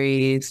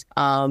galleries.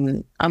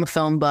 I'm a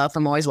film buff.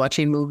 I'm always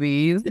watching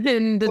movies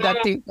and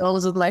deducting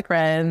films with my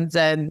friends.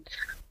 And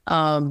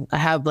I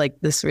have like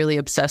this really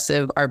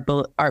obsessive art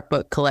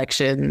book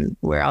collection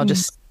where I'll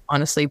just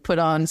honestly put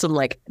on some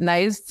like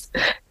nice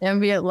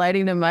ambient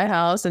lighting in my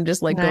house and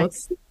just like go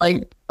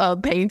like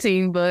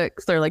painting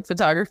books or like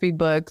photography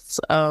books.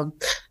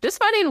 Just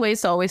finding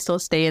ways to always still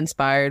stay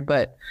inspired.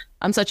 But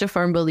I'm such a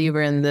firm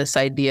believer in this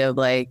idea of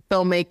like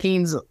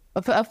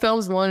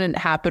films wouldn't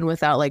happen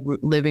without like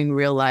living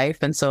real life.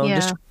 And so I'm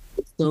just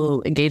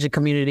still engage in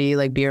community,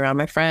 like be around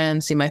my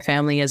friends, see my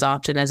family as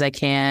often as I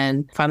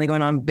can. Finally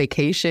going on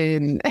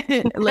vacation.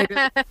 Like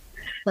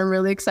I'm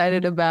really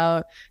excited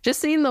about just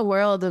seeing the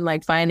world and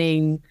like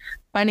finding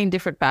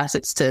different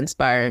facets to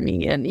inspire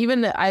me. And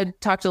even I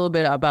talked a little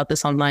bit about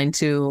this online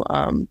too.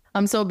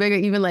 I'm so big at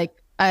even like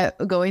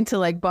going to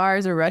like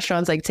bars or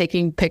restaurants, like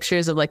taking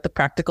pictures of like the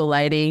practical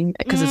lighting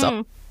because it's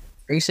all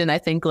inspiration. I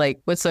think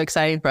like what's so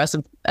exciting for us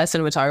as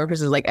cinematographers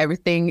is like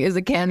everything is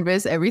a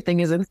canvas, everything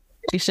is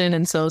inspiration.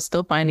 And so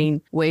still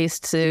finding ways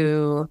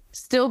to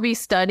still be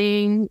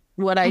studying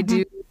what I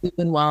do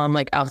even while I'm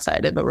like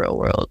outside in the real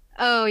world.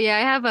 Oh, yeah. I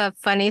have a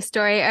funny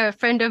story. A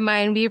friend of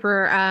mine, we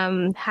were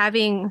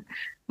having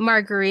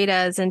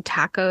margaritas and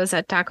tacos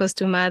at Tacos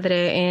Tu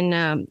Madre in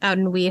out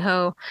in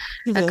WeHo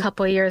a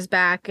couple years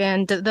back.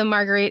 And the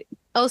margarita,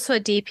 also a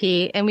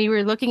DP. And we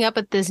were looking up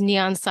at this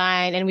neon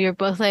sign and we were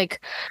both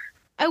like,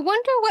 I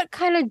wonder what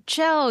kind of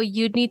gel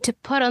you'd need to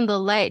put on the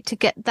light to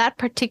get that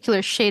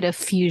particular shade of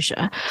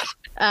fuchsia.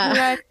 We're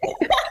like,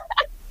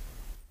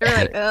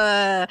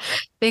 I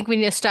think we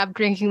need to stop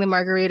drinking the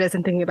margaritas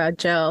and thinking about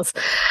gels.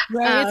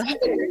 Right, it's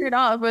hard to figure it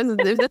out.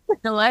 If it's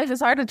in life,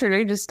 it's hard to turn.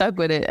 You're just stuck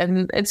with it,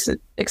 and it's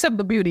accept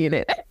the beauty in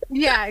it.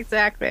 Yeah,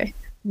 exactly.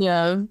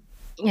 Yeah.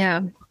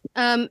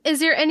 Is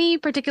there any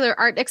particular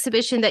art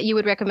exhibition that you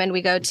would recommend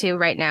we go to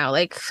right now?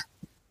 Like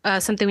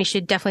something we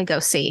should definitely go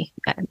see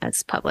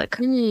as public?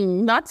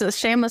 Not a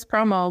shameless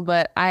promo,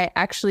 but I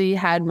actually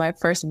had my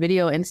first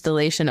video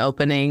installation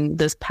opening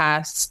this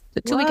past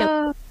 2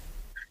 weekends.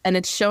 And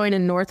it's showing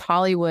in North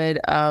Hollywood.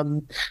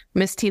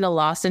 Miss Tina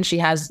Lawson, she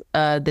has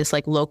this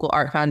like local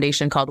art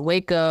foundation called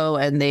Waco,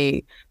 and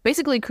they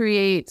basically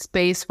create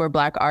space for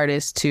Black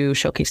artists to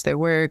showcase their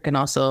work, and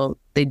also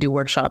they do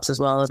workshops as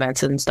well,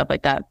 events and stuff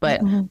like that.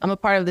 But I'm a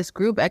part of this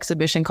group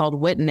exhibition called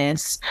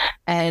Witness,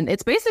 and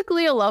it's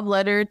basically a love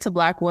letter to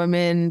Black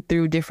women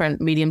through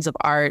different mediums of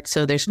art.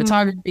 So there's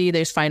photography,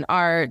 there's fine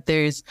art,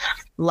 there's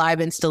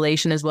live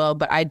installation as well.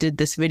 But I did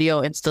this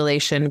video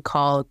installation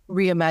called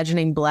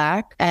Reimagining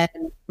Black, and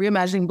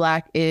Reimagining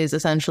Black is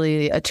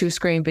essentially a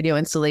 2-screen video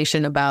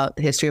installation about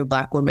the history of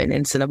Black women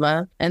in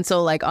cinema. And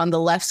so like on the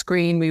left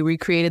screen, we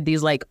recreated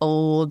these like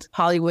old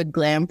Hollywood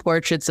glam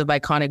portraits of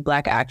iconic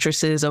Black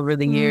actresses over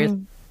the years,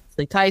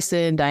 like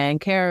Tyson, Diane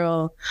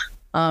Carroll.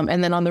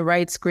 And then on the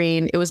right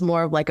screen, it was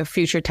more of like a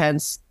future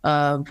tense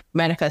of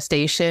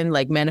manifestation,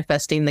 like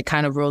manifesting the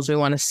kind of roles we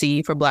want to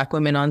see for Black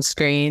women on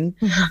screen.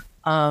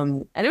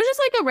 And it was just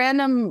like a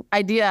random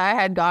idea I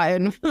had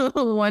gotten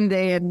one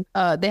day, and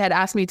they had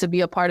asked me to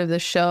be a part of the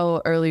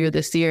show earlier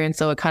this year. And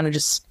so it kind of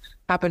just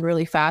happened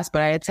really fast,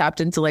 but I had tapped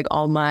into like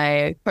all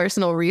my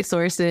personal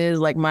resources.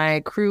 Like my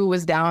crew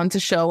was down to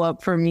show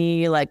up for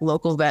me, like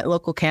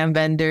local cam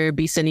vendor,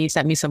 B-Cine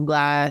sent me some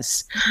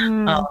glass,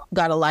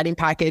 got a lighting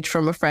package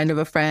from a friend of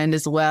a friend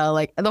as well.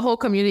 Like the whole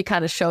community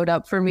kind of showed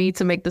up for me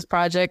to make this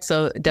project.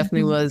 So it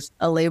definitely was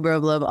a labor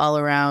of love all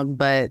around,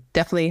 but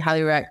definitely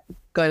highly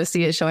go to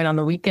see it showing on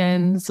the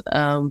weekends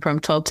from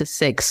 12 to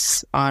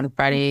 6 on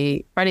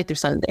Friday through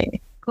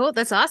Sunday. Cool.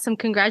 That's awesome.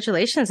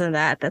 Congratulations on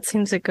that. That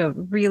seems like a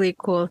really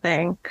cool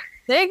thing.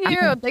 Thank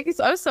you. Thank you.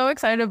 I'm so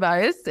excited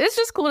about it. It's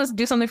just cool to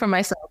do something for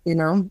myself, you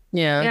know?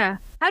 Yeah.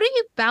 How do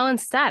you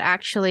balance that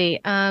actually?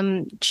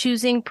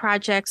 Choosing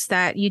projects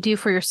that you do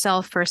for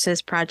yourself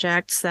versus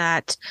projects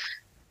that,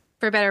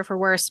 for better or for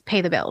worse,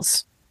 pay the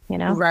bills, you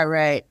know?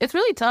 Right. It's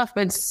really tough,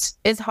 but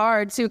it's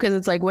hard too, because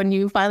it's like when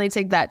you finally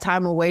take that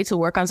time away to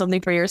work on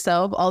something for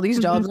yourself, all these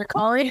jobs are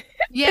calling.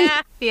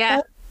 Yeah.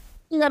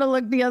 You got to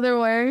look the other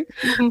way.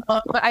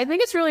 But I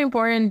think it's really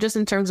important just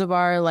in terms of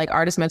our like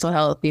artist mental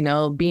health, you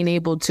know, being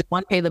able to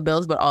one, pay the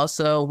bills, but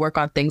also work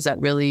on things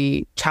that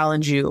really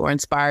challenge you or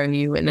inspire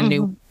you in a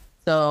new.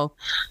 So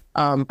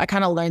I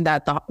kind of learned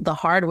that the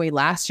hard way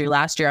last year.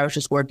 Last year, I was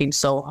just working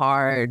so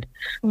hard,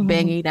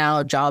 banging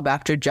out job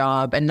after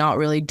job and not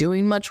really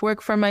doing much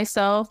work for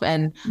myself.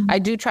 And I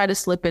do try to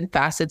slip in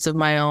facets of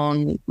my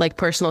own like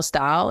personal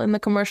style in the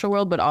commercial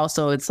world, but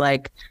also it's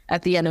like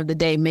at the end of the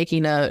day,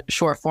 making a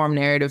short form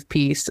narrative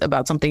piece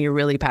about something you're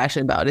really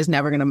passionate about is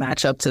never going to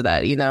match up to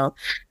that, you know?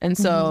 And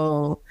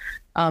so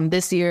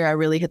this year I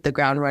really hit the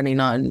ground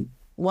running on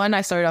one,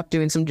 I started off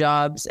doing some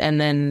jobs, and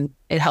then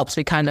it helps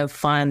me kind of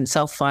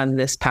self-fund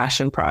this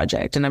passion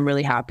project. And I'm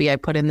really happy I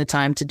put in the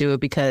time to do it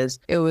because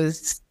it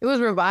was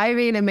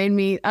reviving. It made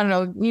me, I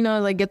don't know,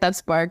 like get that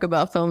spark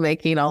about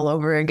filmmaking all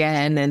over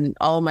again. And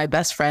all of my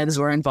best friends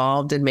were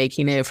involved in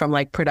making it, from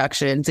like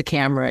production to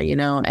camera,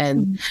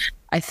 and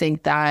I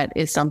think that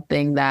is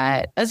something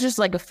that's just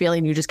like a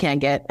feeling you just can't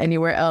get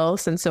anywhere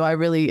else. And so I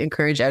really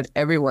encourage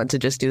everyone to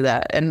just do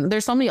that. And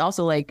there's so many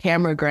also like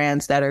camera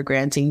grants that are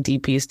granting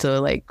DPs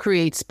to like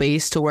create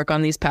space to work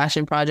on these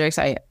passion projects.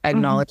 I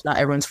acknowledge not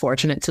everyone's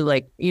fortunate to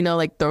like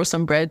throw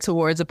some bread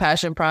towards a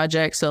passion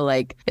project. So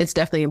like it's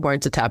definitely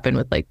important to tap in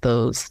with like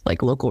those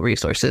like local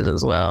resources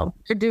as well.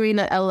 We're doing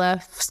an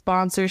LF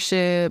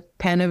sponsorship.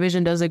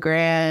 Panavision does a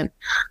grant.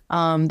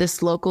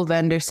 This local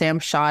vendor, Sam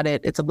Shot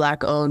It, it's a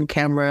Black owned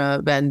camera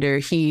vendor.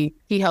 He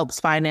helps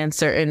finance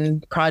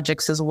certain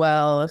projects as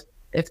well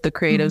if the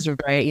creatives are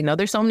right.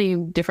 There's so many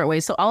different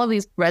ways. So all of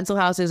these rental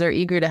houses are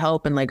eager to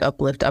help and like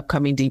uplift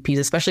upcoming DPs,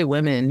 especially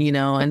women,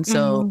 and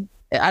so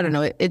I don't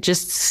know, it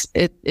just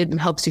it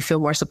helps you feel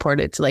more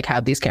supported to like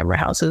have these camera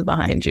houses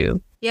behind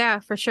you. Yeah,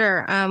 for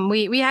sure.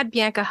 We had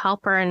Bianca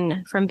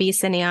Halpern from B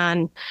Cine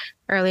on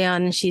early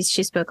on, and she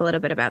spoke a little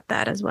bit about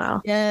that as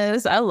well.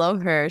 Yes, I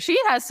love her. She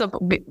has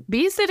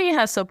B Cine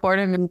has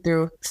supported me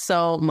through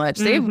so much.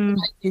 They've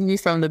liked me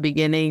from the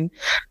beginning.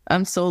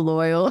 I'm so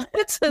loyal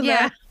to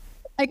that.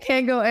 I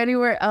can't go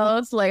anywhere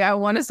else. Like I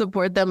want to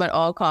support them at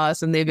all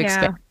costs, and they've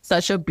expanded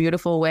such a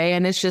beautiful way.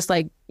 And it's just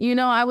like,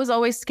 I was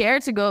always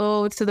scared to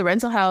go to the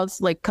rental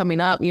house, like coming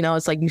up,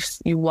 it's like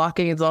you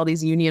walking, it's all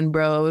these union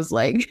bros,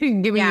 like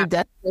giving you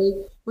death.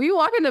 When you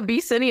walk into B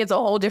Cine, it's a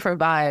whole different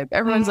vibe.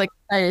 Everyone's like,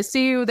 I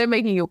see you. They're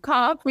making you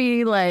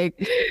coffee.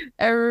 Like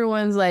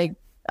everyone's like,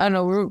 I don't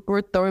know,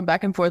 we're throwing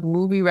back and forth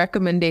movie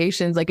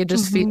recommendations. Like it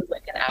just feels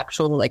like an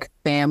actual like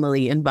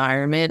family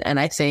environment. And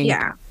I think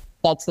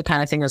that's the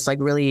kind of thing that's like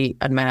really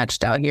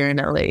unmatched out here in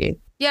LA.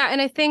 Yeah.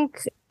 And I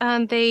think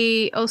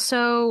they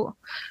also,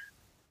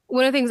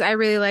 one of the things I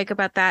really like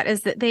about that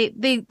is that they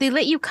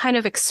let you kind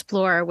of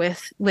explore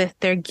with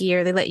their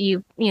gear. They let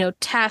you,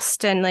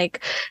 test and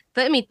like,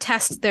 let me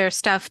test their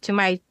stuff to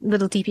my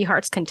little DP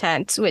heart's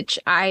content, which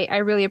I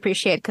really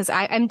appreciate because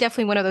I'm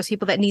definitely one of those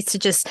people that needs to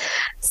just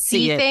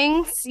see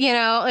things,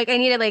 like I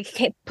need to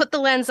like put the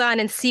lens on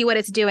and see what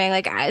it's doing.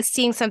 Like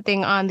seeing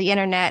something on the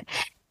internet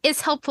is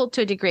helpful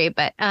to a degree,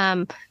 but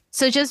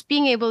so just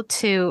being able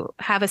to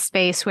have a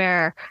space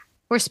or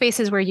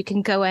spaces where you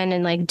can go in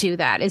and like do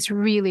that is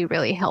really,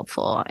 really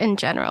helpful in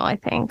general, I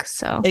think.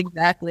 So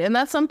exactly. And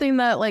that's something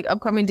that like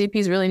upcoming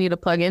DPs really need to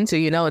plug into,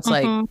 it's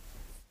like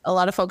a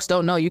lot of folks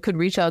don't know. You could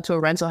reach out to a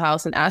rental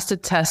house and ask to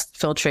test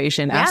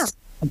filtration, ask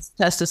to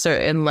test a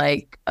certain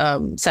like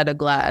set of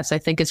glass. I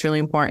think it's really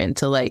important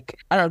to like,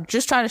 I don't know,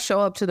 just try to show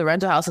up to the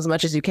rental house as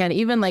much as you can.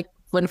 Even like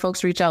when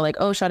folks reach out like,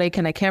 oh, Sade,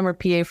 can I camera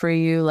PA for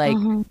you? Like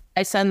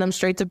I send them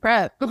straight to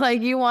prep.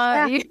 Like you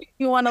want to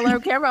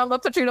learn camera, I'm gonna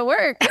put you to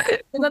work.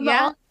 And that's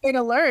the only way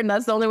to learn.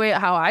 That's the only way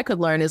how I could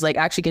learn is like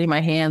actually getting my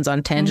hands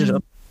on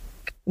tangible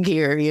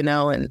gear,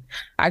 and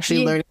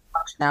actually learning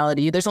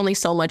functionality. There's only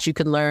so much you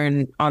can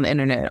learn on the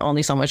internet,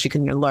 only so much you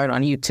can learn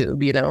on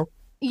YouTube,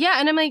 Yeah,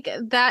 and I'm like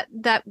that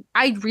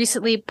I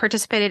recently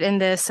participated in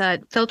this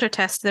filter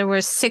test. There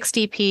were 6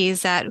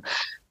 DPs that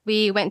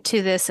we went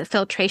to this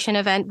filtration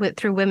event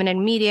through Women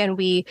in Media, and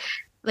it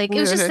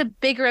was just a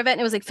bigger event.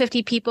 It was like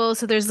 50 people.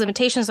 So there's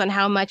limitations on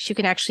how much you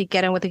can actually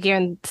get in with the gear.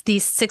 And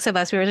these 6 of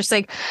us, we were just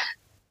like,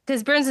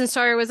 because Burns and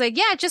Sawyer was like,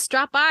 yeah, just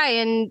drop by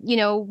and,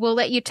 we'll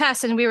let you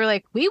test. And we were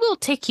like, we will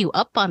take you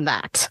up on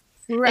that.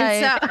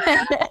 Right.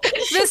 And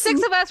so the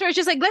 6 of us were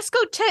just like, let's go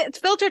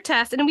filter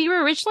test. And we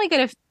were originally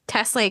going to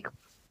test, we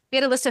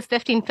had a list of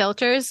 15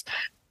 filters.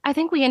 I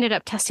think we ended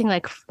up testing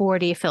like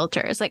 40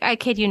 filters. Like I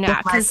kid you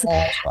not, because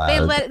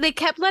they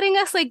kept letting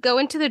us like go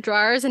into the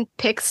drawers and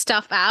pick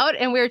stuff out,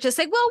 and we were just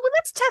like, well,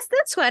 let's test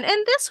this one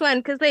and this one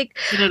because like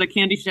we did a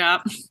candy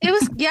shop. It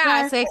was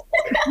it's like,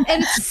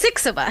 and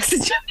 6 of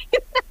us.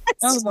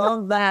 I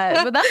love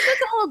that, but that's what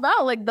it's all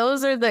about. Like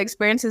those are the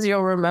experiences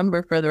you'll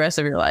remember for the rest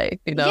of your life.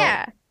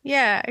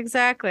 Yeah,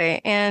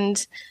 exactly,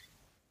 and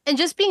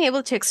just being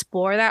able to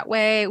explore that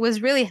way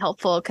was really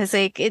helpful because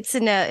like kid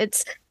in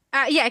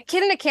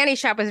a candy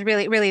shop was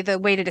really, really the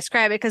way to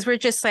describe it because we're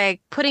just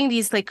like putting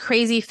these like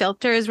crazy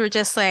filters. We're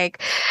just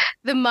like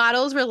the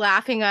models were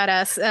laughing at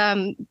us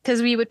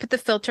because we would put the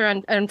filter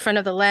in front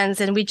of the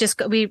lens and we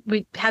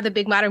had the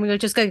big model and we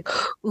would just go,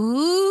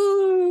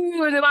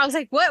 ooh. And the mom was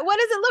like, what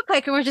does it look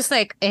like? And we're just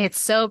like, it's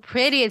so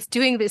pretty. It's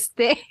doing this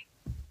thing.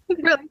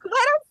 We're like,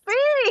 let us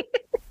see.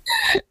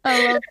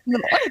 I love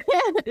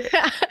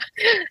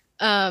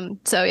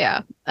so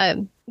yeah.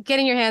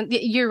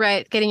 You're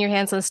right. Getting your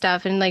hands on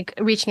stuff and like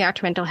reaching out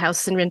to rental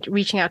houses and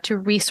reaching out to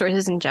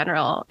resources in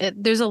general.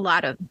 There's a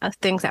lot of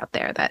things out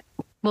there that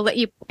will let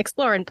you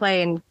explore and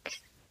play and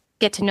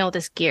get to know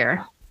this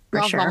gear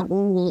for sure.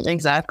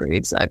 Exactly.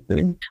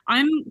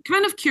 I'm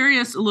kind of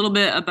curious a little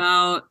bit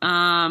about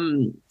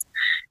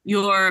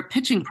your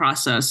pitching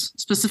process,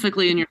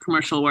 specifically in your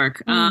commercial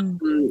work.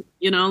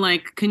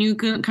 Like, can you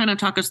kind of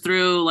talk us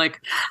through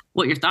like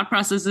what your thought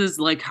process is?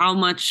 Like, how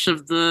much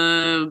of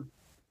the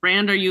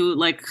brand are you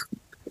like,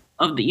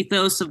 of the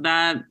ethos of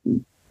that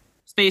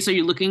space are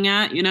you looking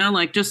at?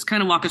 Like, just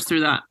kind of walk us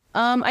through that.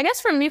 I guess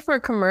for me, for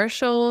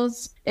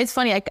commercials, it's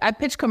funny. I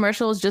pitch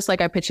commercials just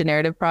like I pitch a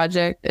narrative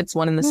project. It's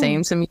one and the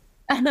same to me.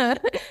 And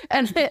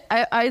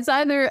it's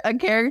either a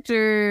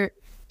character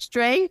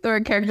strength or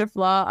a character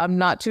flaw. I'm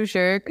not too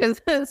sure,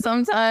 because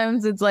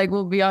sometimes it's like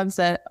we'll be on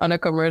set on a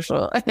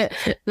commercial and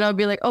I'll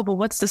be like, oh, but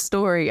what's the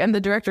story? And the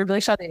director will be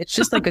like, Sade, it's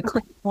just like a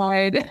click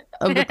wide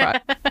of the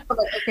project. I'm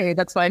like, okay,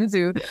 that's fine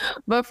too.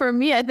 But for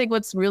me, I think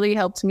what's really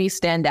helped me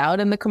stand out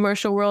in the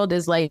commercial world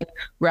is like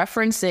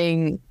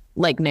referencing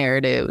like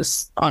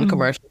narratives on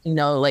commercials,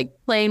 like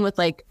playing with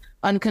like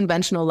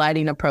unconventional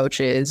lighting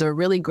approaches or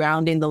really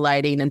grounding the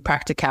lighting in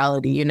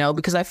practicality,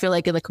 because I feel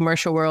like in the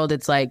commercial world,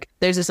 it's like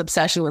there's this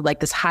obsession with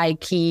like this high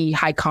key,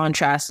 high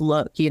contrast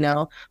look,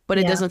 but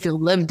it doesn't feel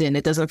lived in.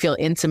 It doesn't feel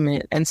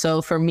intimate. And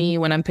so for me,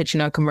 when I'm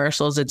pitching on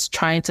commercials, it's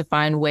trying to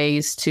find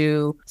ways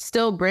to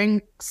still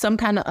bring some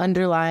kind of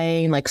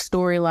underlying like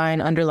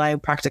storyline, underlying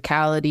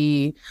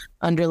practicality,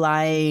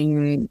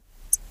 underlying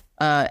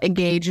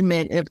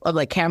engagement of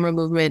like camera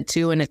movement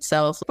too in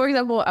itself. For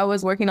example, I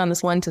was working on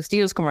this one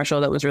Tostitos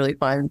commercial that was really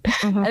fun.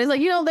 And it's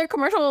like, their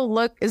commercial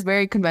look is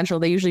very conventional.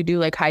 They usually do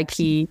like high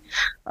key.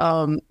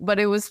 But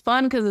it was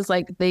fun because it's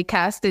like they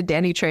casted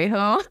Danny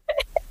Trejo.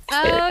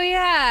 Oh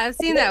yeah, I've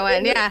seen that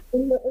one. Yeah.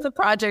 It's a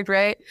project,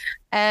 right?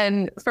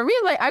 And for me,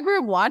 like I grew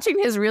up watching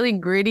his really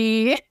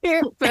gritty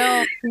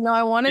film.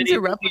 I wanted to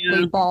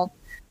replicate that.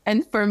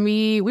 And for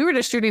me, we were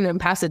just shooting in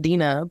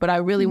Pasadena, but I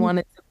really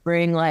wanted to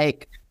bring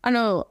like, I don't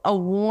know, a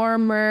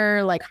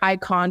warmer, like high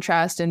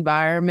contrast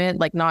environment,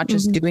 like not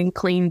just doing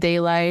clean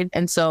daylight.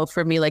 And so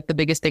for me, like the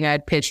biggest thing I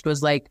had pitched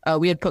was like,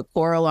 we had put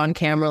coral on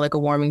camera, like a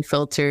warming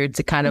filter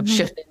to kind of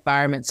shift the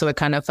environment. So it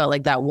kind of felt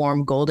like that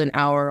warm golden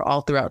hour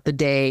all throughout the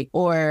day.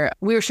 Or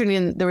we were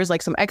shooting, there was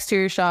like some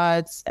exterior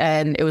shots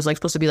and it was like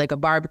supposed to be like a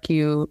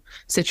barbecue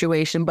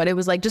situation, but it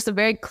was like just a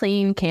very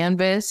clean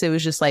canvas. It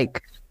was just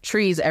like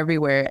trees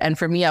everywhere. And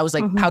for me, I was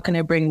like, how can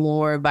I bring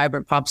more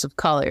vibrant pops of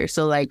color?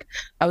 So like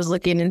I was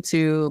looking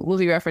into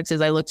movie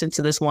references. I looked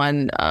into this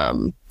one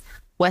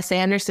Wes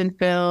Anderson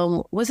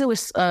film. Was it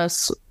with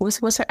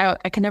what's her,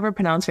 I can never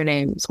pronounce her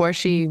name.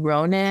 Saoirse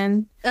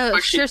Ronan. Oh,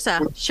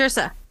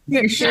 Saoirse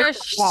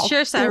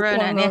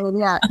Ronan.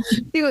 Yeah.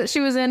 She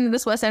was in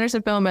this Wes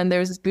Anderson film, and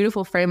there's this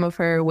beautiful frame of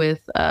her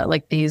with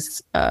like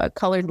these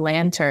colored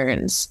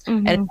lanterns,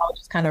 and it all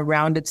just kind of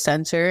rounded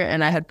center.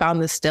 And I had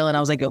found this still, and I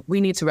was like,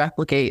 we need to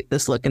replicate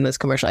this look in this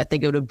commercial. I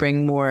think it would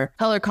bring more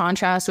color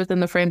contrast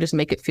within the frame, just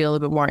make it feel a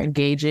bit more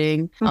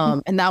engaging.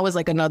 And that was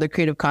like another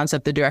creative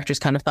concept the directors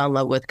kind of fell in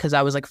love with, because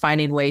I was like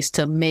finding ways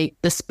to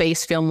make the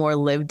space feel more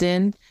lived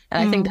in.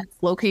 And I think that's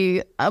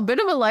low-key a bit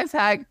of a life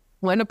hack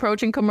when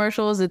approaching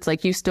commercials. It's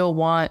like you still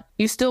want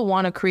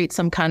to create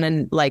some kind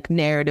of like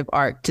narrative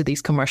arc to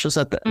these commercials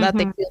so that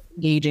they feel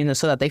engaging,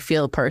 so that they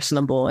feel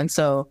personable. And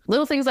so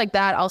little things like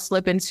that I'll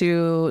slip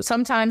into.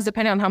 Sometimes,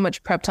 depending on how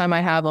much prep time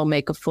I have, I'll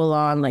make a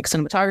full-on like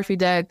cinematography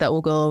deck that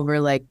will go over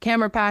like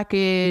camera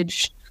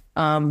package,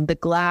 the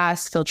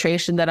glass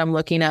filtration that I'm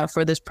looking at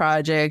for this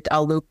project.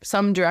 I'll loop.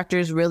 Some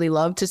directors really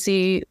love to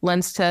see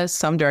lens tests.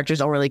 Some directors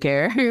don't really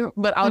care,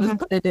 but I'll just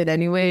put it in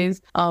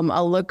anyways.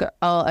 I'll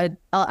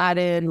add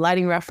in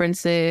lighting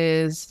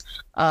references,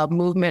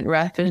 movement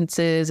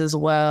references as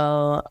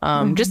well,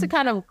 just to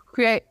kind of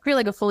create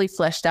like a fully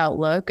fleshed out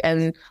look.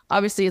 And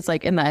obviously it's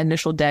like in the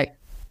initial deck,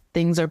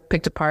 things are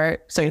picked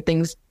apart. Certain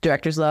things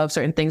directors love,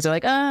 certain things are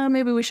like,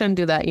 maybe we shouldn't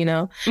do that,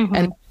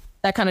 and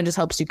that kind of just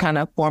helps you kind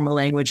of form a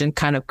language and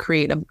kind of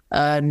create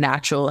a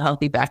natural,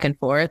 healthy back and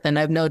forth. And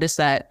I've noticed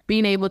that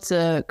being able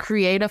to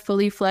create a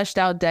fully fleshed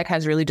out deck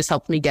has really just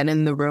helped me get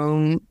in the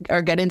room,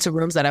 or get into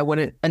rooms that I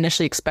wouldn't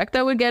initially expect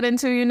I would get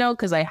into,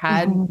 because I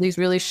had these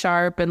really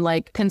sharp and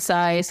like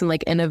concise and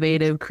like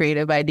innovative,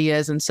 creative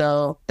ideas. And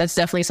so that's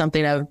definitely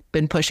something I've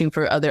been pushing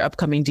for other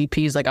upcoming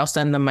DPs. Like I'll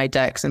send them my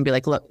decks and be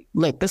like,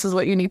 look, this is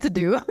what you need to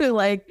do.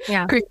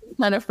 Create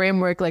kind of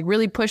framework, like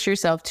really push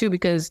yourself too,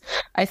 because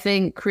I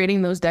think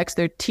creating those decks,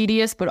 they're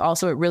tedious, but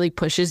also it really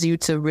pushes you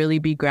to really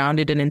be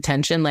grounded in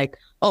intention. Like,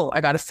 I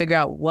got to figure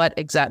out what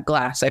exact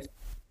glass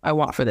I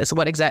want for this,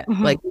 what exact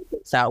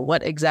style,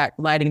 what exact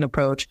lighting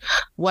approach,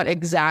 what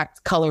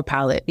exact color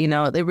palette.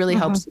 It really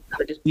helps you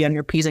kind of just be on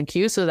your P's and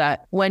Q's, so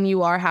that when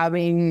you are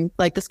having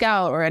like the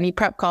scout or any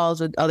prep calls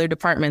with other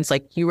departments,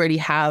 like you already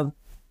have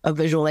a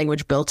visual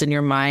language built in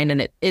your mind, and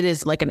it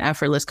is like an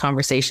effortless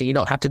conversation. You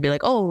don't have to be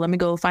like, let me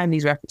go find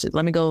these references.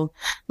 Let me go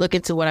look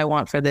into what I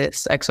want for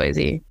this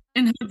XYZ.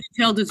 And how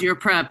detailed is your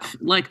prep?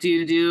 Like, do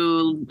you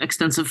do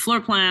extensive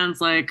floor plans?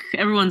 Like,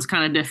 everyone's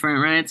kind of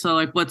different, right? So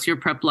like, what's your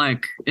prep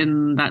like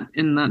in that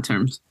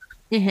terms?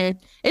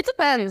 It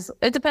depends.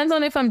 It depends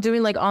on if I'm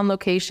doing like on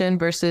location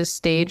versus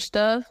stage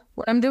stuff.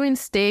 When I'm doing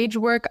stage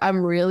work,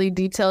 I'm really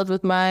detailed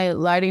with my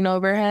lighting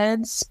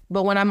overheads.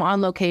 But when I'm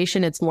on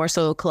location, it's more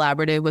so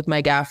collaborative with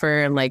my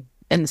gaffer and like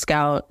in the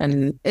scout,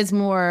 and it's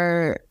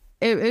more,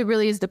 it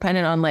really is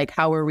dependent on like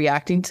how we're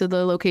reacting to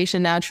the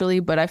location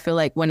naturally. But I feel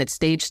like when it's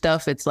stage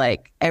stuff, it's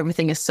like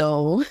everything is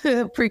so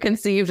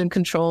preconceived and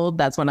controlled.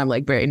 That's when I'm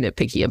like very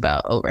nitpicky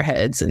about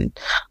overheads and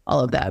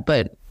all of that.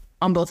 But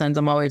on both ends,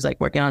 I'm always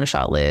like working on a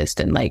shot list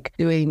and like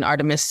doing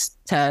Artemis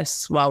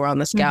tests while we're on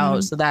the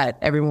scout so that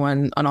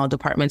everyone on all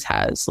departments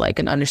has like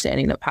an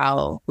understanding of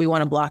how we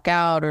want to block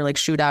out or like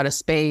shoot out a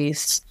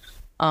space.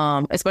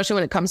 Especially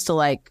when it comes to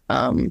like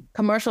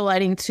commercial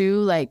lighting too.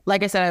 Like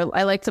I said,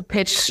 I like to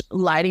pitch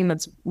lighting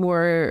that's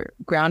more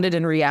grounded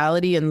in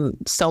reality, and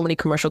so many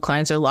commercial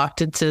clients are locked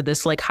into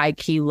this like high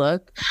key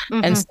look.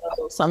 And so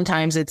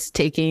sometimes it's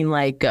taking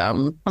like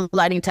a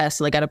lighting test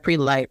like at a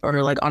pre-light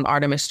or like on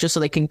Artemis, just so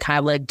they can kind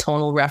of like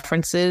tonal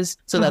references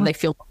so that they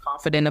feel more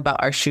confident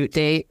about our shoot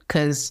date.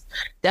 Because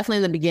definitely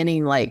in the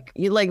beginning, like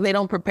they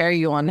don't prepare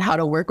you on how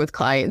to work with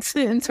clients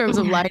in terms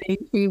of lighting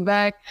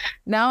feedback.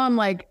 Now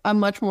I'm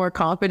much more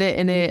confident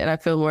in it, and I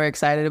feel more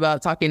excited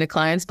about talking to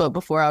clients. But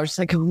before I was just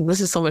like, oh,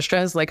 this is so much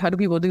stress. Like, how do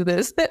people do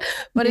this?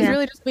 But it's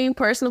really just being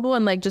personable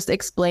and like just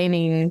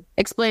explaining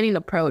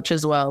approach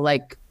as well.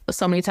 Like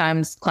so many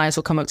times clients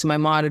will come up to my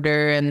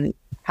monitor and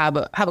have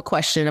a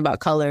question about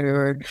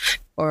color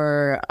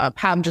or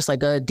have just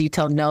like a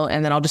detailed note,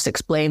 and then I'll just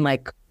explain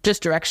like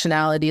just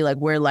directionality, like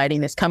where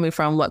lighting is coming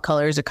from, what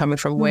colors are coming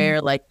from where,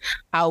 like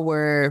how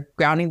we're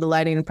grounding the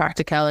lighting and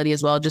practicality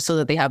as well, just so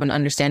that they have an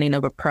understanding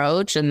of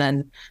approach. And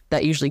then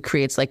that usually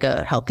creates like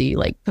a healthy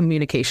like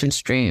communication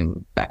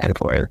stream back and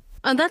forth.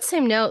 On that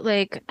same note,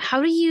 like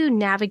how do you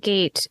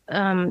navigate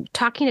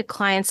talking to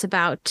clients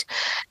about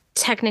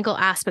technical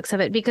aspects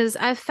of it? Because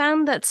I've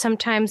found that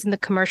sometimes in the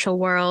commercial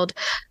world,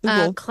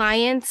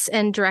 clients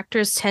and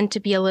directors tend to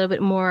be a little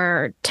bit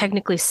more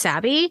technically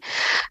savvy.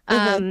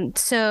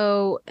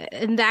 So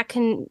and that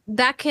can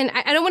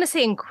I don't want to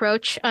say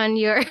encroach on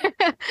your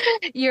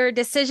your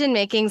decision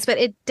makings, but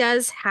it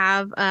does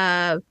have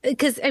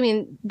because I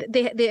mean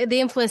the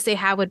influence they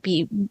have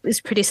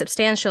is pretty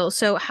substantial.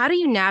 So how do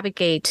you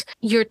navigate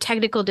your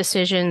technical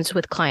decisions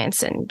with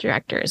clients and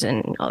directors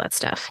and all that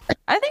stuff?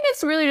 I think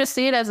it's really just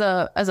see it as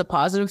a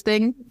positive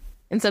thing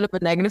instead of a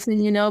negative thing,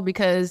 you know,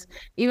 because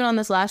even on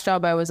this last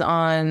job I was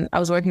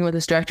working with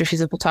this director, she's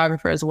a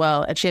photographer as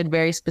well, and she had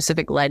very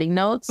specific lighting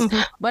notes.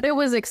 But it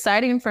was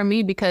exciting for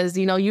me because,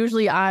 you know,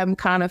 usually I'm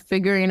kind of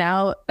figuring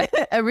out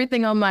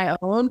everything on my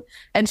own,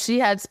 and she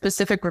had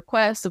specific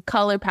requests of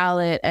color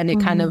palette, and it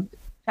kind of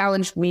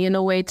challenged me in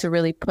a way to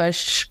really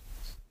push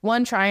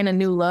trying a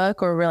new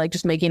look, or like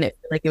just making it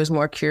like it was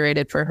more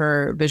curated for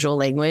her visual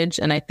language.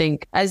 And I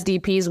think as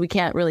DPs, we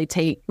can't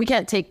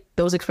take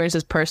those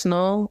experiences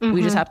personal.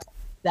 We just have to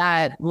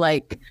that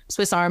like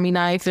Swiss Army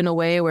knife in a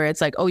way where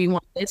it's like, oh, you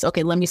want this?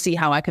 Okay, let me see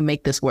how I can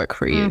make this work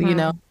for you, you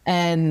know?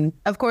 And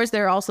of course,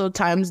 there are also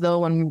times though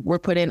when we're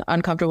put in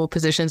uncomfortable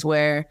positions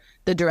where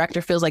the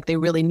director feels like they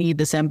really need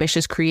this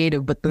ambitious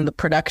creative, but then the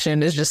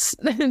production is just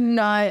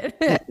not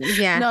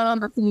on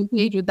the same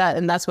page with that.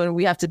 And that's when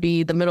we have to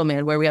be the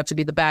middleman, where we have to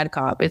be the bad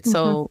cop. It's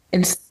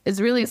it's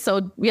really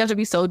so, we have to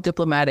be so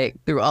diplomatic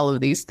through all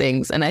of these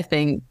things. And I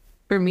think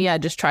for me, I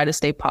just try to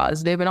stay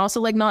positive and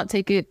also like not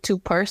take it too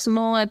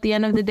personal. At the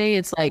end of the day,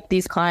 it's like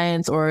these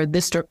clients or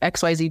this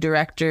XYZ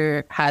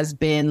director has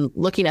been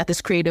looking at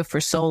this creative for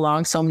so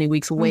long, so many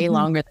weeks, way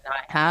longer than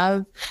I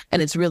have.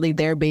 And it's really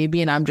their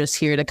baby. And I'm just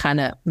here to kind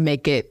of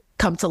make it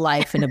come to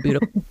life in a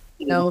beautiful,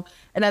 you know,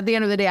 and at the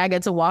end of the day, I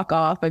get to walk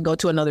off and go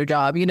to another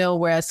job, you know,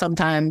 whereas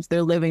sometimes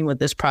they're living with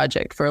this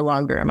project for a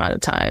longer amount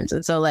of times.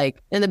 And so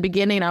like in the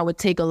beginning, I would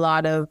take a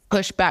lot of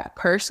pushback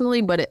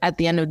personally, but at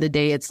the end of the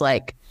day, it's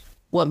like,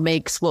 what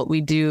makes what we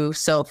do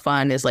so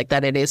fun is like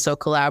that it is so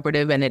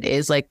collaborative, and it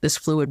is like this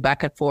fluid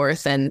back and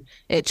forth, and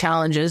it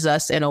challenges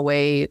us in a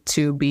way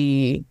to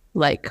be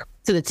like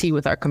to the T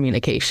with our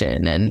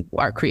communication and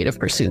our creative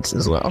pursuits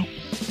as well.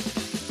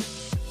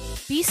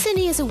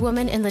 B-Cine is a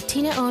woman and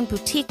Latina-owned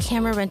boutique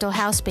camera rental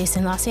house based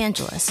in Los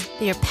Angeles.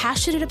 They are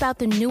passionate about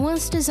the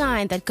nuanced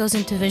design that goes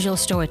into visual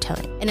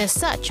storytelling, and as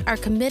such, are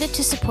committed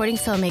to supporting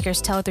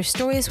filmmakers tell their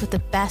stories with the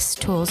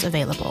best tools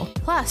available.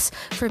 Plus,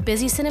 for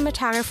busy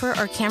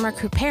cinematographer or camera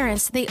crew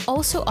parents, they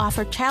also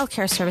offer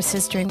childcare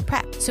services during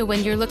prep. So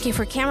when you're looking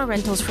for camera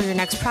rentals for your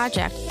next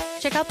project,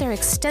 check out their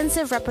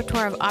extensive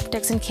repertoire of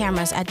optics and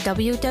cameras at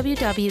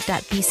www.bcine.com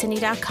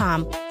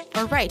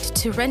or write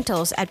to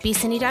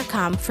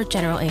rentals@bcine.com for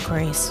general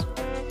inquiries.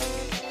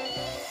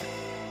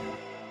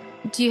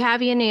 Do you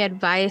have any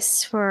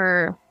advice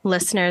for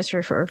listeners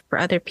or for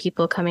other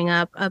people coming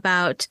up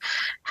about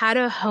how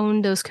to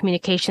hone those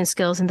communication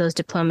skills and those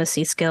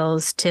diplomacy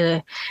skills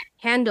to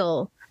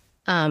handle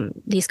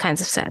these kinds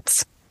of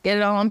sets? Get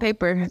it all on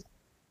paper.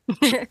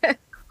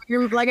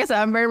 Like I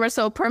said, I'm very much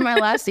so per my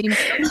last email.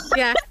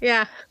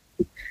 Yeah.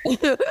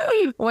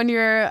 When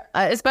you're,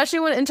 especially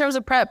when in terms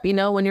of prep, you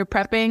know, when you're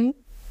prepping,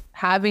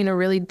 having a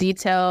really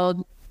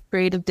detailed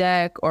creative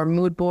deck or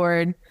mood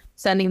board,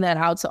 sending that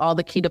out to all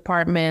the key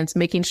departments,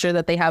 making sure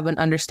that they have an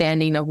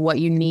understanding of what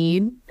you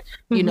need,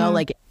 you know,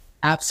 like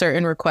have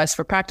certain requests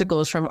for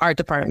practicals from art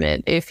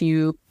department. If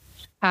you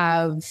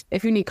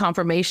if you need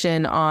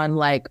confirmation on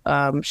like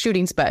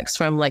shooting specs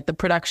from like the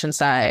production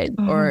side,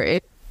 or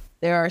if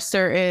there are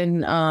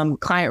certain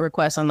client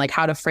requests on like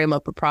how to frame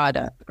up a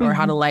product or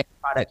how to light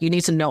a product, you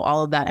need to know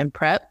all of that in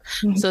prep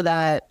so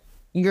that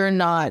you're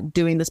not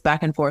doing this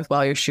back and forth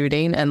while you're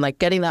shooting. And like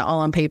getting that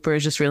all on paper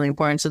is just really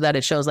important so that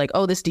it shows like,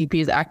 oh, this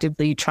DP is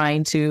actively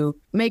trying to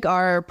make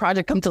our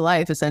project come to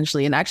life,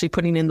 essentially, and actually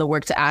putting in the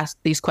work to ask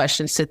these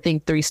questions, to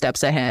think 3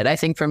 steps ahead. I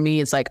think for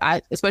me, it's like,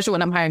 especially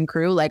when I'm hiring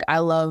crew, like I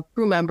love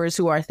crew members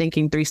who are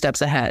thinking 3 steps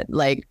ahead.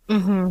 Like, how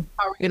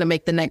are we going to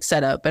make the next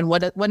setup, and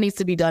what needs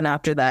to be done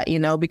after that, you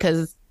know,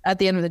 because at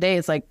the end of the day,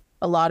 it's like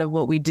a lot of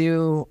what we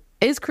do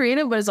is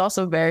creative, but it's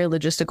also very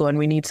logistical, and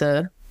we need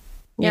to,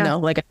 you know,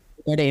 like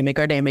make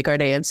our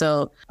day. And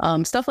so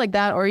stuff like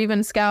that, or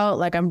even Scout,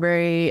 like I'm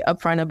very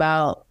upfront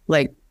about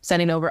like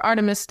sending over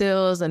Artemis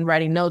stills and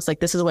writing notes, like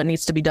this is what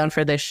needs to be done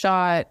for this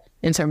shot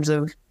in terms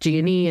of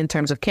G&E, in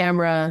terms of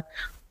camera.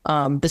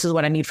 This is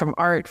what I need from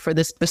art for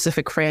this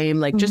specific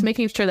frame. Like just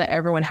making sure that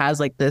everyone has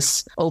like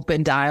this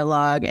open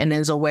dialogue and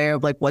is aware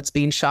of like what's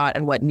being shot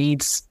and what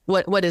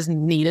is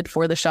needed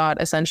for the shot,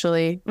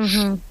 essentially.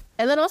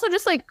 And then also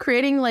just like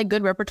creating like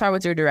good repertoire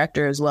with your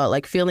director as well,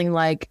 like feeling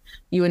like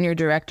you and your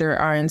director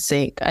are in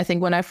sync. I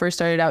think when I first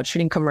started out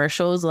shooting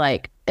commercials,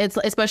 like it's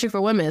especially for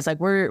women, it's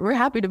like we're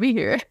happy to be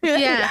here.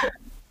 Yeah.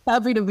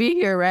 Happy to be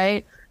here,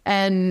 right?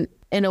 And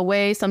in a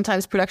way,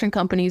 sometimes production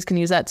companies can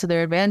use that to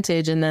their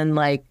advantage, and then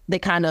like they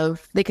can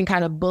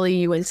kind of bully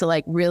you into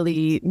like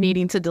really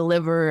needing to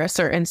deliver a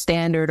certain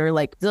standard, or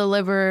like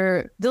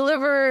deliver.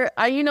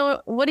 You know,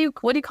 what do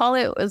you call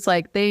it? It's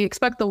like they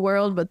expect the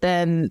world, but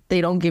then they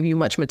don't give you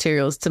much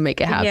materials to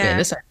make it happen.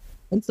 Yeah.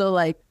 And so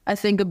like, I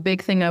think a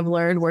big thing I've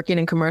learned working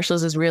in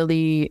commercials is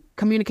really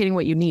communicating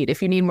what you need.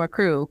 If you need more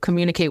crew,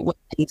 communicate what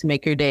you need to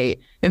make your day.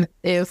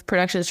 If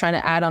production is trying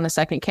to add on a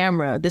second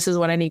camera, this is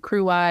what I need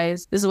crew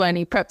wise. This is what I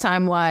need prep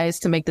time wise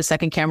to make the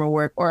second camera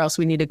work, or else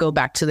we need to go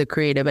back to the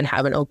creative and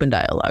have an open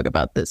dialogue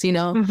about this, you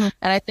know? And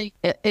I think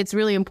it's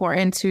really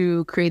important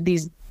to create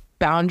these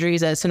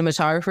boundaries as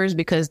cinematographers,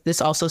 because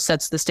this also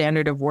sets the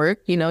standard of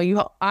work. You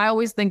know, I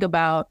always think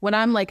about when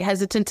I'm like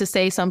hesitant to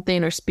say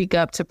something or speak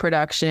up to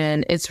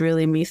production, it's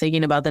really me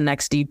thinking about the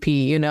next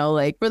DP, you know,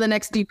 like for the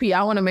next DP,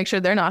 I want to make sure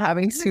they're not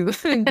having to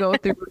go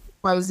through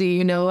Rosie,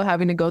 you know,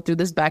 having to go through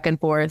this back and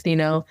forth, you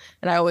know.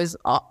 And I always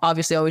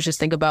just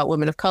think about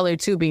women of color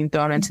too being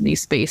thrown into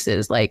these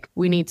spaces. Like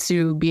we need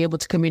to be able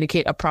to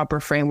communicate a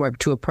proper framework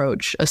to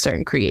approach a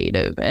certain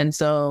creative. And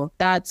so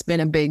that's been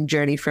a big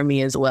journey for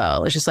me as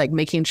well. It's just like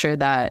making sure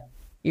that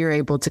you're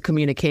able to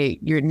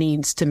communicate your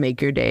needs to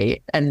make your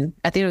day. And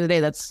at the end of the day,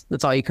 that's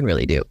all you can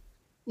really do.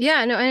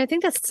 Yeah, no, and I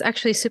think that's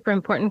actually super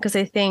important, because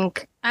I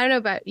think, I don't know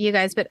about you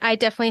guys, but I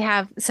definitely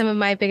have some of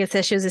my biggest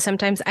issues is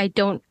sometimes I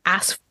don't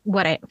ask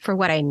for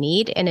what I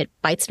need, and it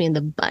bites me in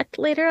the butt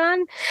later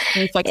on.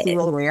 It's like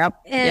all the way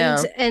up.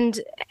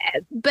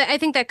 But I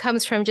think that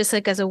comes from just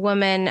like as a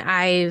woman,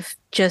 I've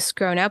just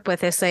grown up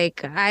with this,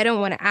 like, I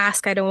don't want to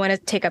ask, I don't want to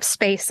take up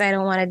space, I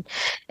don't want to,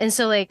 and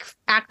so like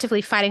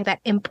actively fighting that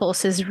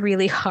impulse is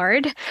really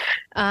hard.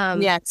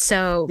 But yeah,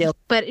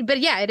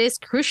 it is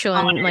crucial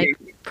in like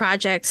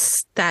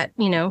projects that,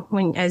 you know,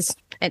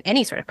 at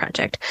any sort of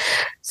project.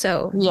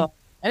 So yeah,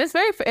 and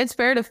it's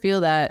fair to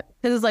feel that,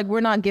 because it's like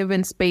we're not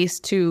given space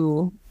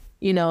to,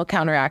 you know,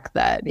 counteract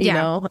that. You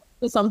know,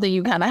 it's something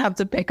you kind of have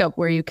to pick up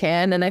where you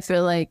can. And I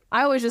feel like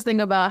I always just think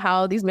about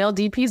how these male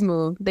DPs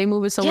move. They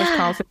move with so much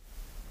confidence,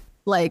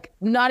 like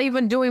not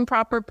even doing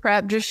proper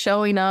prep, just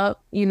showing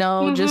up. You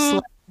know, just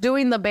like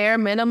doing the bare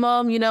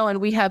minimum. You know, and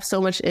we have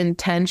so much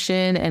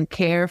intention and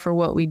care for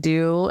what we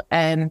do,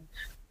 and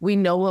we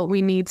know what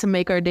we need to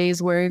make our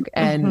days work.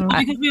 And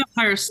because we have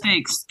higher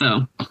stakes,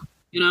 though,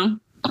 you know?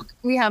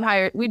 We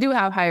do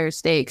have higher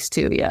stakes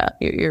too. Yeah,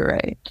 you're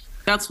right.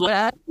 That's what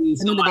I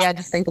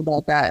just think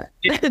about that,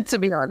 to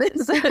be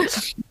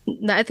honest.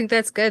 No, I think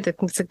that's good. I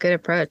think it's a good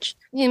approach.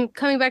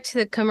 Coming back to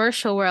the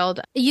commercial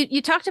world,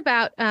 you talked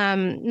about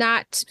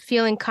not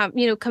feeling,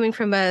 coming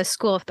from a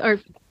school or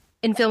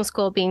in film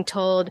school being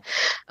told,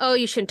 oh,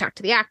 you shouldn't talk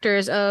to the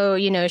actors. Oh,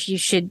 you know, you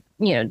should,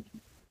 you know,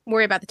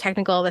 worry about the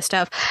technical, all this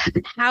stuff.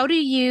 How have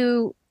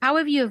you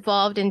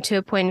evolved into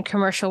a point in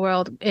commercial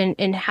world,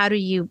 and how do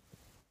you,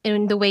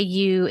 in the way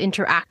you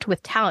interact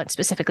with talent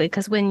specifically?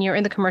 Because when you're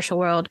in the commercial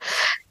world,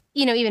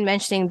 you know, even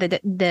mentioning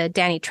the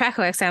Danny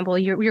Trejo example,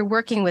 you're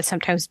working with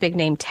sometimes big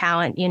name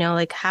talent, you know,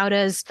 like how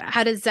does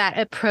that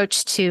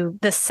approach to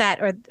the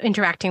set or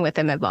interacting with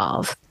them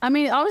evolve? I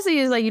mean, obviously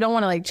it's like you don't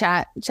want to like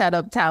chat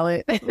up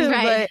talent, right?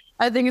 But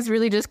I think it's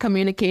really just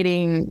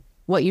communicating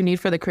what you need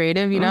for the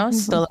creative, you know,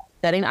 so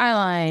setting eye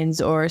lines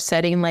or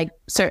setting like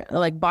certain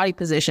like body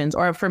positions.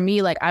 Or for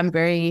me, like I'm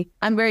very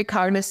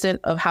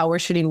cognizant of how we're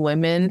shooting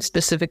women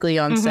specifically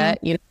on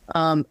set. You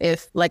know,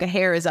 if like a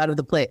hair is out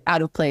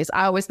of place,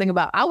 I always think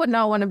about, I would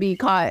not want to be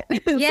caught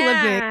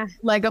slipping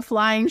like a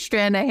flying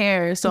strand of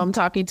hair. So I'm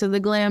talking to the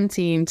glam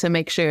team to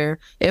make sure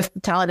if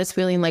the talent is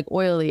feeling like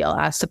oily, I'll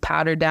ask to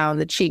powder down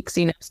the cheeks,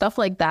 you know, stuff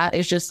like that.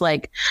 Is just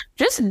like,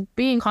 just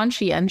being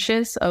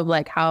conscientious of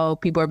like how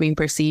people are being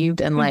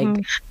perceived, and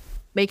like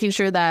making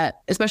sure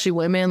that, especially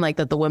women, like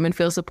that the women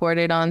feel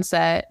supported on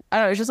set. I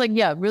don't know. It's just like,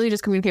 yeah, really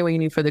just communicate what you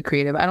need for the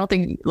creative. I don't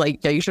think like,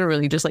 yeah, you shouldn't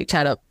really just like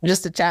chat up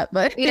just to chat,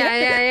 but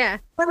yeah.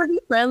 Be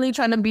friendly,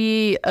 trying to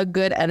be a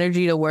good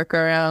energy to work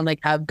around, like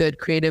have good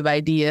creative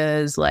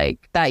ideas.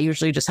 Like that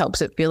usually just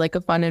helps it feel like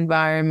a fun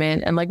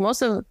environment. And like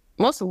most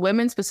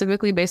women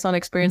specifically, based on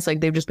experience,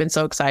 like they've just been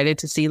so excited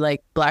to see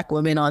like Black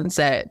women on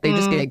set. They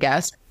just get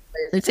gassed.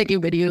 They're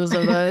taking videos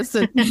of us.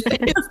 And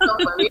it's so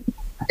funny.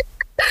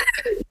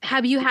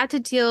 Have you had to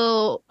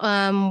deal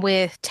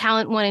with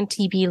talent wanting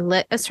to be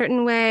lit a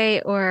certain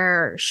way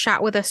or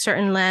shot with a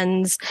certain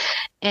lens?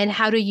 And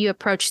how do you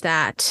approach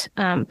that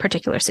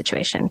particular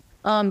situation?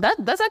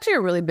 That's actually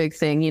a really big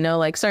thing, you know,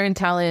 like certain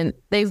talent,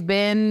 they've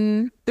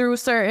been through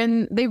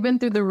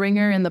the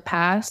ringer in the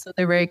past. So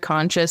they're very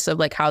conscious of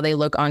like how they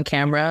look on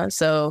camera.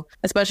 So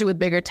especially with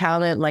bigger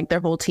talent, like their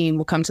whole team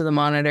will come to the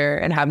monitor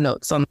and have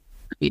notes on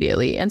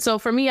immediately. And so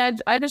for me,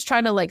 I just try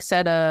to like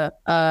set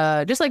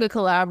just like a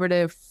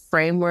collaborative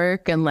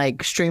framework and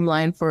like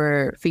streamline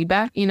for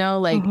feedback, you know,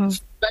 like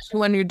especially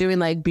when you're doing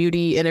like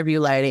beauty interview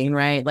lighting,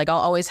 right? Like I'll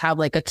always have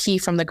like a key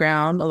from the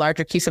ground, a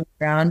larger key from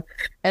the ground.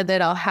 And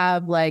then I'll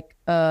have like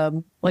a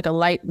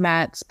light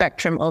matte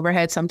spectrum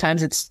overhead.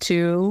 Sometimes it's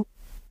 2,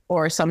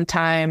 or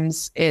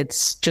sometimes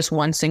it's just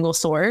one single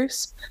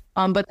source.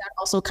 But that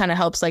also kind of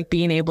helps like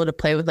being able to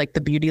play with like the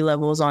beauty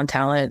levels on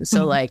talent.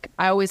 So like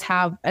I always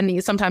have,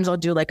 and sometimes I'll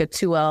do like a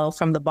 2L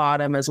from the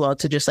bottom as well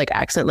to just like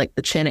accent like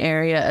the chin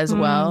area as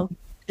well.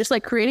 Just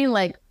like creating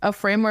like a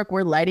framework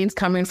where lighting's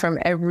coming from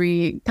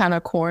every kind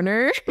of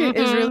corner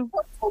is really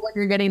helpful when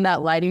you're getting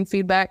that lighting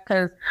feedback,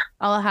 because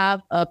I'll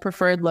have a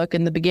preferred look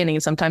in the beginning.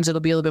 Sometimes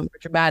it'll be a little bit more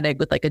dramatic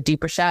with like a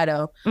deeper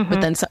shadow,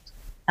 but then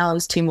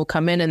Alan's team will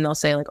come in and they'll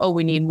say like, oh,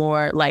 we need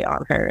more light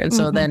on her. And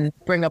so then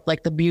bring up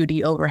like the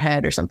beauty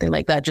overhead or something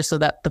like that, just so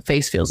that the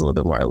face feels a little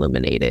bit more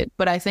illuminated.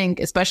 But I think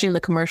especially in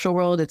the commercial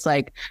world, it's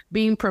like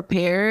being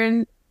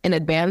prepared in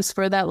advance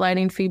for that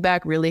lighting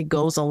feedback really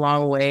goes a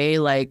long way.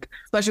 Like,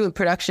 especially with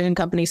production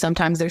companies,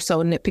 sometimes they're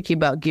so nitpicky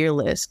about gear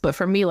lists. But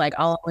for me, like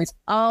I'll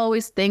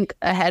always think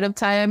ahead of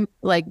time,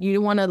 like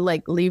you want to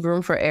like leave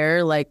room for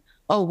error. Like,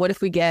 oh, what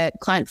if we get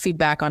client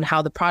feedback on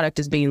how the product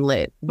is being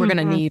lit? We're going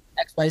to need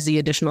XYZ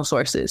additional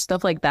sources.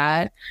 Stuff like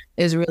that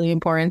is really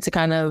important to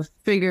kind of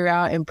figure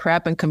out and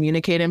prep and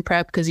communicate in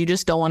prep, because you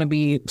just don't want to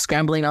be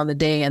scrambling on the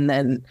day. And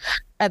then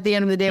at the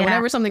end of the day,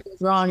 whenever something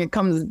goes wrong, it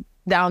comes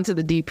down to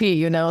the DP,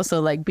 you know? So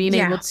like being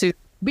able to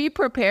be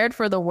prepared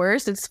for the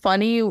worst. It's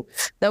funny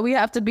that we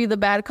have to be the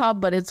bad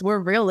cop, but we're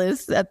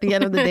realists at the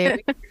end of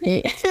the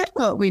day.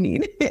 What we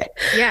need.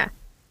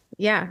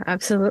 Yeah,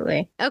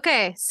 absolutely.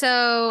 Okay.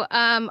 So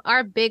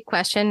our big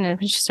question, and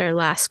which is our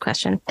last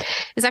question,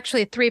 is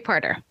actually a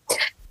 3-parter. Okay.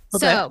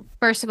 So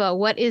first of all,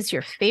 what is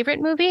your favorite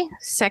movie?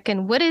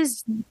 Second, what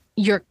is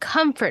your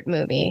comfort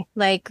movie?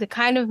 Like the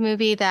kind of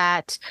movie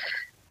that,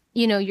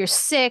 you know, you're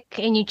sick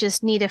and you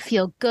just need to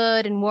feel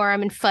good and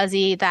warm and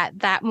fuzzy,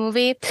 that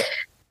movie.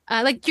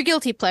 Like your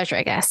guilty pleasure,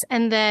 I guess.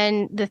 And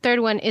then the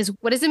third one is,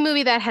 what is a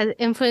movie that has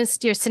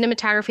influenced your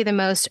cinematography the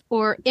most,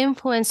 or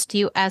influenced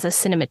you as a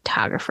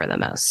cinematographer the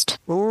most?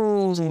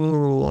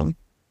 Ooh.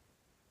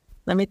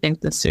 Let me think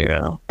this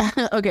through.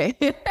 Okay.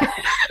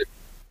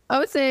 I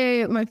would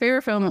say my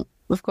favorite film,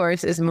 of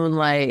course, is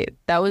Moonlight.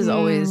 That was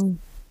always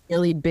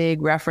really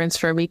big reference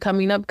for me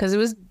coming up, because it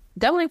was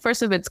definitely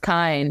first of its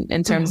kind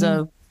in terms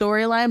of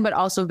storyline, but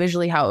also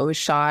visually how it was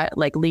shot,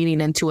 like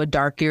leaning into a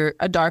darker,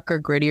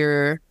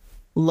 grittier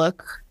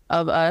look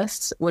of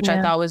us, which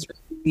I thought was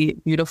really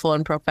beautiful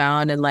and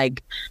profound. And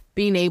like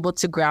being able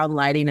to ground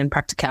lighting and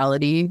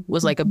practicality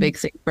was like a big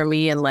thing for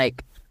me. And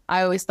like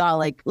I always thought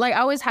like I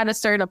always had a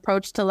certain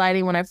approach to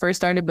lighting when I first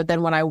started, but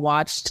then when I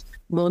watched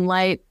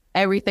Moonlight,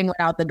 everything went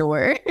out the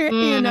door.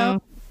 You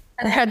know,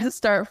 I had to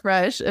start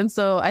fresh. And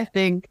so I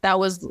think that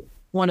was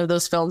one of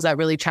those films that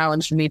really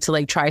challenged me to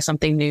like try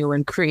something new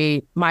and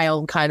create my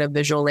own kind of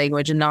visual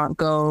language and not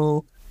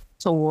go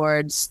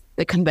towards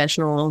the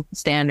conventional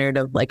standard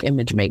of like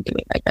image making,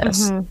 I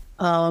guess.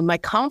 My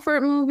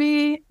comfort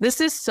movie, this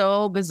is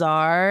so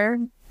bizarre.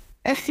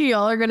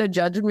 Y'all are gonna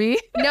judge me.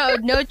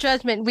 No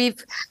judgment. We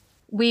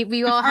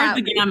all have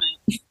the gamut.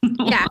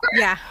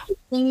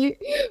 yeah.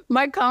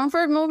 My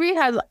comfort movie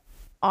has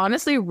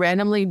honestly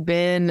randomly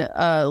been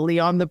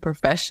Leon the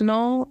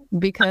Professional,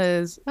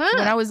 because when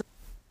I was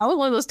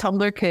one of those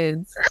Tumblr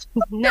kids.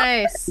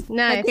 Nice.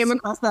 I came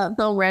across that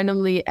film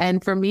randomly.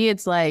 And for me,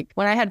 it's like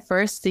when I had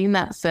first seen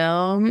that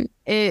film,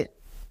 it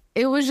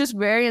was just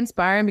very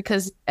inspiring,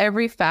 because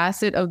every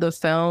facet of the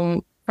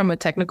film from a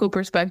technical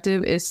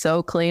perspective is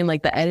so clean.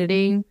 Like the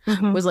editing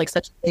was like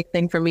such a big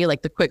thing for me,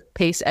 like the quick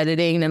pace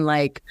editing, and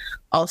like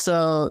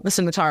also the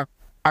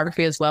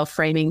cinematography as well.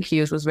 Framing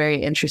cues was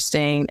very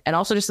interesting. And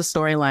also just the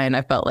storyline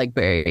I felt like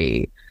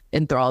very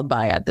enthralled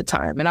by at the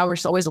time. And I would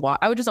just always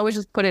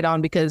put it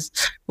on, because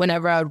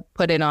whenever I would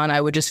put it on,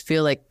 I would just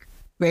feel like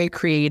very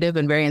creative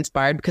and very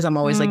inspired, because I'm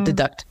always like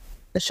deducting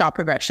the shot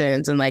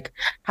progressions and like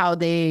how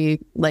they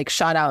like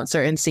shot out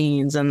certain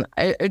scenes. And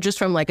just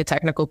from like a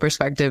technical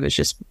perspective, it's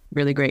just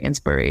really great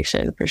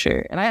inspiration for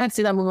sure. And I had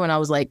seen that movie when I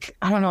was like,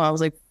 I don't know, I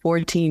was like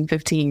 14,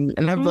 15,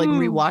 and I've like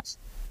rewatched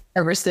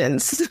ever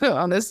since,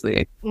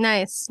 honestly.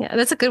 Nice. Yeah,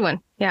 that's a good one.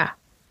 Yeah.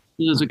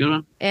 That's a good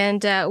one.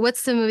 And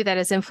what's the movie that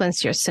has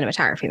influenced your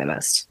cinematography the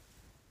most?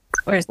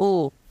 I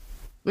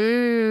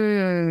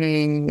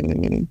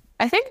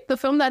think the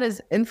film that has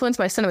influenced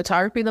my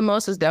cinematography the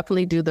most is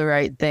definitely Do the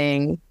Right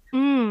Thing.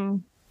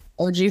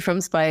 OG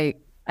from Spike.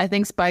 I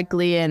think Spike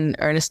Lee and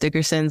Ernest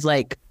Dickerson's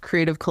like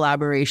creative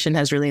collaboration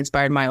has really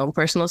inspired my own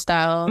personal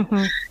style,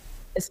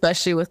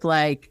 especially with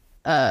like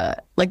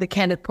the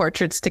candid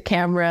portraits to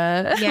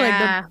camera, like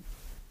the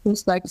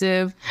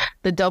perspective,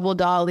 the double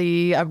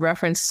dolly I've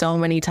referenced so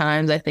many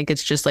times. I think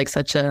it's just like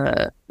such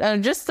a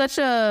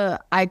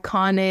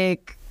iconic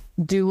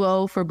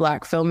duo for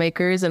Black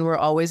filmmakers, and we're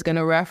always going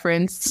to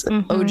reference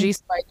OG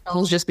Spike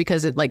Jones just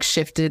because it like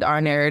shifted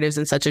our narratives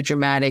in such a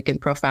dramatic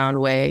and profound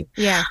way.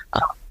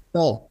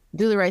 But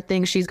Do the Right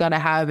Thing, She's Gotta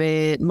Have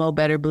It, Mo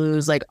Better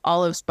Blues, like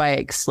all of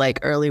Spike's like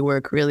early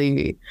work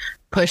really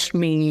pushed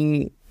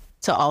me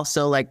to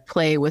also like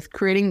play with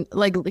creating,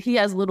 like he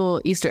has little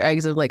Easter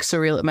eggs of like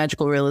surreal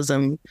magical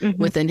realism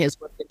within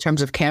his work in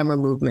terms of camera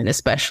movement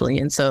especially,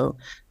 and so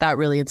that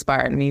really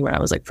inspired me when I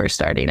was like first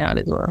starting out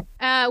as well.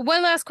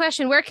 One last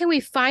question, where can we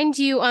find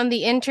you on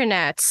the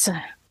internet,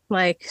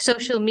 like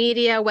social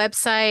media,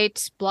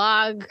 website,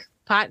 blog,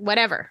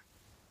 whatever?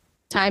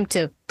 Time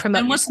to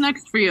promote. And what's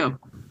next for you?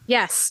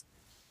 Yes.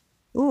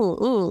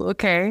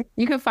 Okay,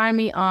 you can find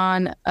me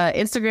on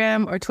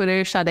Instagram or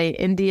Twitter, Sade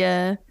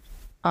Ndya.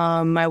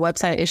 My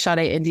website is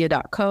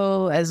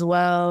sadendya.co as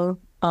well.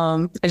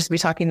 I just be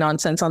talking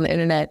nonsense on the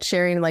internet,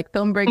 sharing like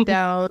film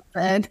breakdowns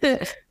and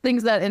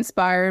things that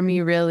inspire me,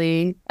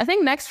 really. I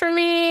think next for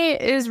me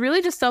is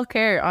really just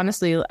self-care,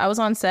 honestly. I was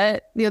on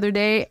set the other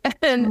day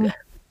and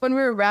when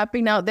we were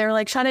wrapping out, they were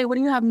like, Sade, what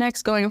do you have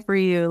next going for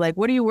you? Like,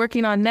 what are you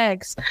working on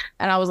next?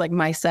 And I was like,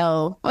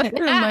 myself. And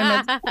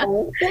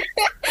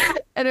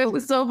it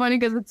was so funny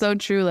because it's so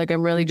true. Like,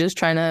 I'm really just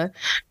trying to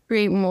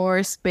create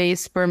more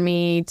space for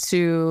me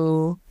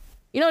to,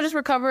 you know, just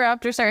recover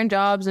after certain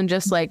jobs and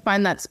just like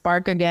find that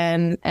spark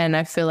again. And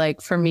I feel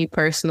like for me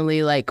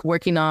personally, like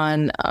working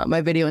on my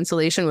video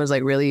installation was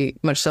like really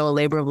much so a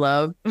labor of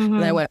love.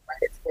 And I went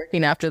right to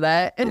working after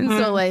that. And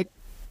so like,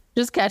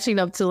 just catching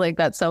up to like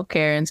that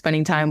self-care and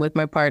spending time with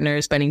my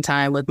partner, spending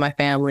time with my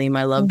family,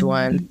 my loved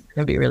one. It's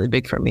going to be really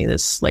big for me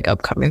this like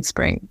upcoming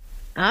spring.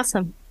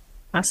 Awesome.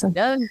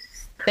 Yeah.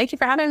 Thank you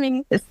for having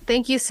me.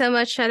 Thank you so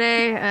much,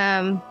 Sade.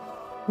 It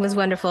was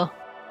wonderful.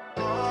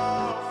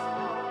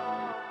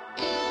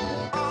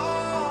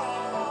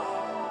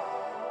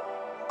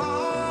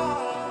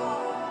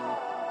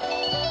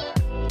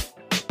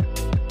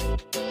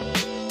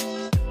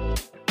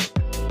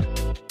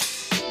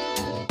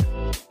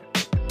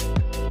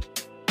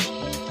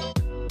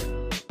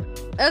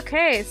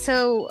 Okay,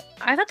 so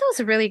I thought that was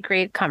a really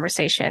great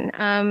conversation.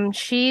 I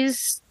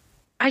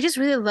just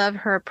really love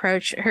her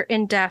approach, her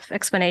in-depth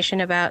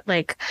explanation about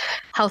like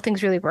how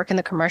things really work in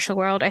the commercial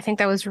world. I think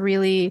that was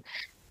really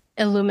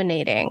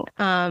illuminating.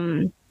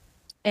 And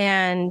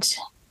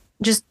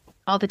just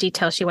all the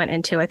details she went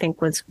into, I think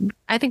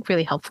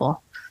really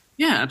helpful.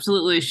 Yeah,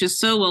 absolutely. She's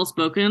so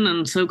well-spoken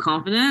and so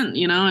confident.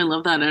 You know, I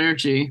love that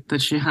energy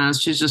that she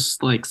has. She's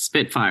just like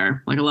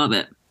spitfire. Like, I love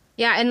it.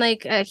 Yeah, and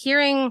like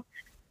hearing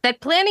that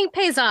planning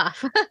pays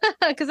off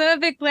because I'm a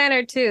big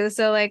planner too.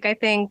 So like, I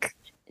think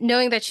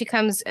knowing that she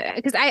comes,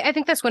 because I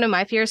think that's one of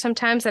my fears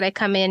sometimes, that I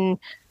come in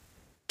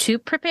too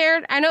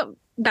prepared. I know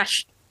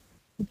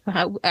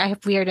I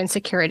have weird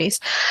insecurities.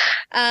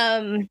 Well,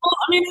 I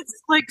mean,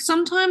 it's like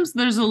sometimes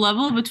there's a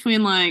level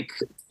between like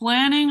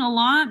planning a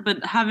lot,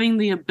 but having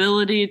the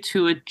ability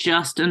to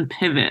adjust and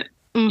pivot.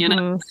 You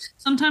know,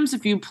 sometimes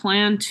if you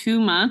plan too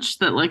much,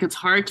 that like it's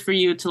hard for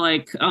you to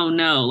like, oh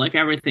no, like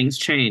everything's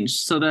changed.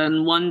 So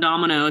then one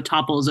domino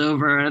topples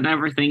over and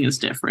everything is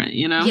different,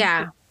 you know?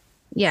 Yeah.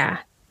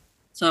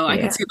 So I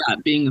can see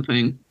that being the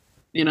thing,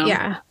 you know?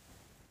 Yeah.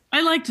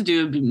 I like to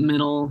do a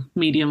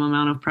medium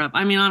amount of prep.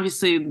 I mean,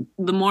 obviously,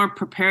 the more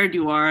prepared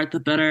you are, the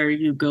better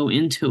you go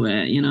into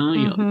it, you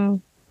know?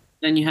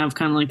 Then you have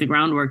kind of like the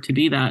groundwork to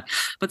be that.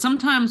 But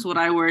sometimes what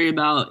I worry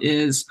about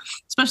is,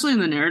 especially in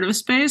the narrative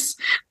space,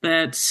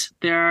 that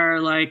there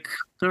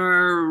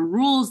are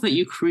rules that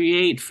you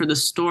create for the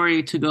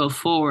story to go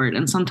forward.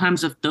 And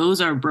sometimes if those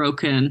are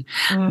broken,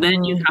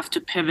 then you have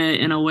to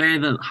pivot in a way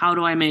that, how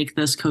do I make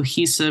this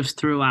cohesive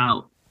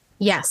throughout?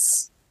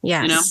 Yes.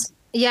 You know?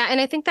 Yeah. And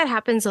I think that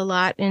happens a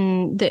lot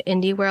in the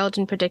indie world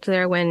in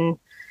particular, when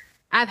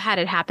I've had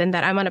it happen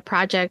that I'm on a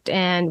project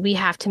and we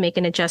have to make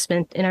an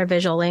adjustment in our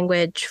visual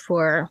language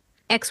for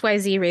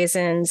XYZ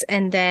reasons.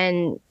 And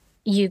then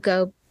you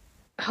go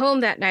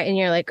home that night and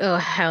you're like, oh,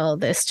 hell,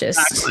 this just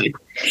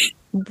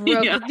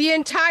broke the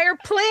entire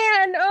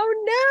plan.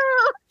 Oh,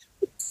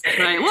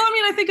 no. Right. Well, I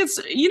mean, I think it's,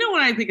 you know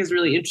what I think is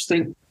really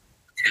interesting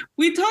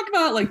We talk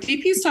about like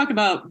DPs talk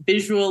about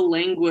visual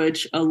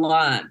language a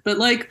lot, but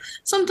like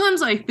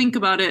sometimes I think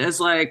about it as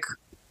like,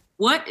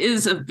 what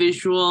is a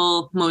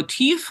visual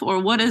motif or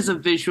what is a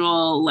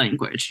visual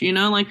language? You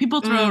know, like people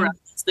throw around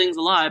these things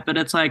a lot, but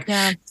it's like,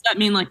 does that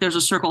mean like there's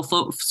a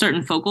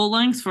certain focal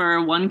length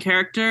for one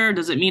character?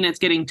 Does it mean it's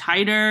getting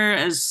tighter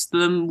as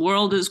the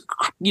world is,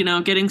 you know,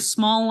 getting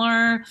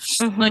smaller?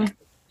 Like,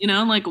 you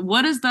know, like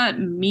what does that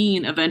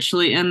mean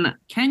eventually? And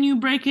can you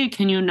break it?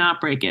 Can you not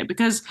break it?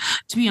 Because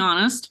to be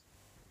honest,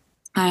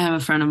 I have a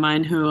friend of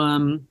mine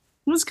who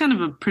was kind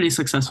of a pretty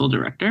successful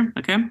director.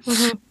 Okay.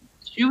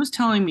 She was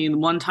telling me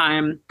one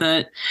time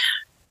that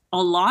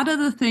a lot of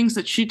the things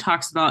that she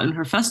talks about in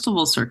her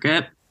festival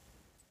circuit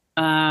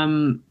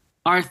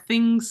are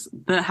things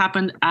that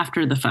happened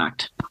after the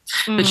fact.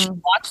 That she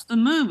watched the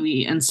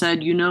movie and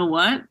said, you know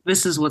what?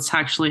 This is what's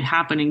actually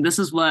happening. This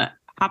is what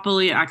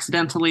happily,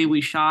 accidentally we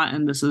shot.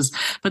 And this is,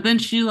 but then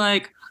she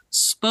like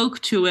spoke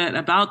to it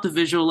about the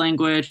visual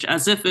language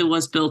as if it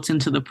was built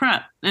into the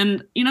prep.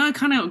 And, you know, it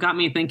kind of got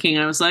me thinking.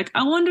 I was like,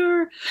 I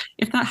wonder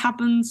if that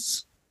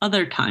happens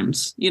other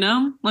times, you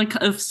know, like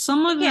if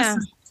some of this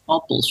is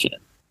all bullshit.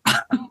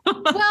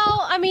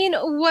 Well, I mean,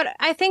 what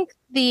I think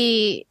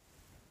the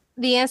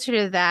answer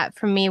to that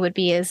for me would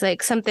be is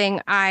like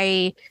something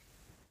I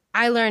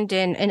learned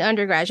in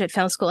undergraduate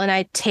film school, and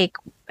I take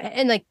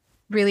and like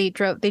really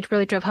drove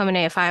home in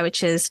AFI,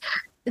 which is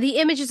the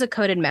image is a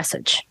coded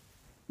message.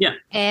 Yeah.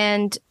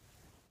 And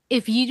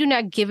if you do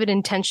not give it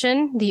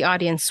intention, the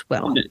audience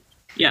will.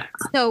 Yeah.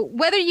 So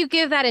whether you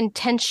give that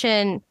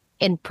intention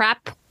in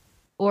prep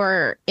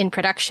or in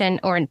production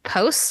or in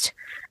post,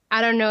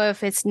 I don't know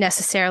if it's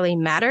necessarily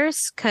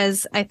matters,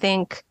 because I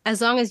think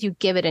as long as you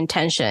give it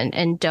intention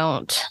and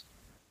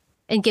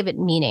give it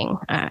meaning,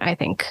 I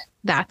think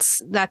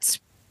that's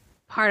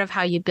part of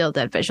how you build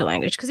that visual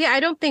language. Because I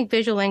don't think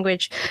visual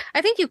language,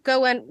 I think you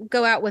go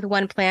out with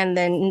one plan,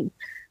 then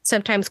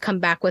sometimes come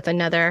back with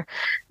another.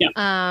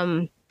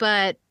 Yeah.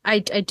 But I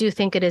do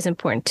think it is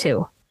important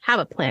to have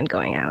a plan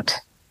going out.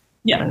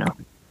 Yeah. I don't know.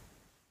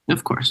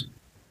 Of course.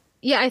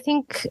 Yeah, I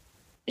think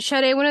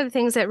Sade, one of the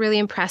things that really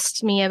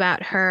impressed me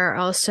about her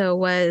also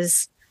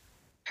was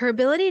her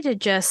ability to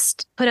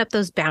just put up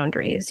those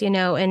boundaries, you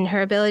know, and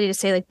her ability to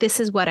say, like, this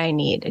is what I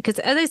need. Because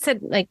as I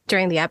said, like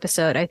during the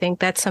episode, I think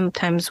that's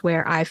sometimes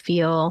where I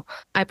feel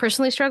I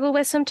personally struggle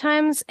with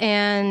sometimes.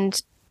 And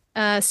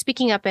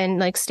speaking up and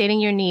like stating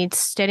your needs,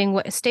 stating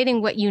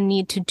what you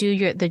need to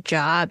do the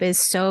job is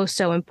so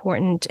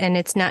important. And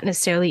it's not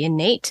necessarily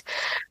innate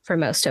for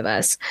most of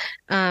us.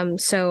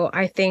 So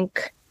I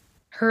think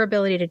her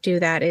ability to do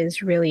that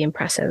is really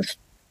impressive.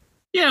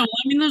 Yeah, well,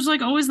 I mean, there's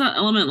like always that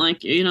element,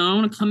 like, you know, I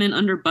want to come in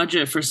under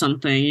budget for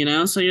something, you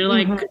know? So you're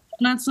like,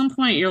 and at some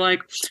point you're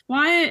like,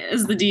 why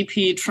is the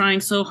DP trying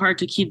so hard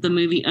to keep the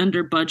movie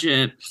under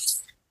budget?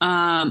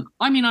 I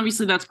mean,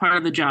 obviously that's part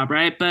of the job,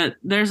 right? But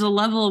there's a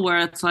level where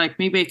it's like,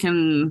 maybe I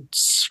can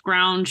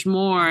scrounge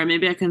more.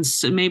 Maybe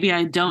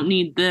I don't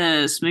need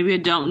this. Maybe I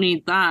don't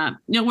need that.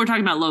 You know, we're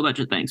talking about low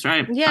budget things,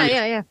 right?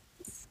 Yeah.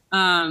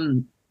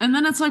 And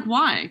then it's like,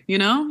 why? You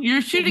know, you're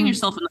shooting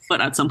yourself in the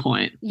foot at some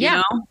point. Yeah. You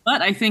know?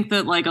 But I think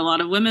that like a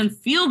lot of women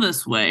feel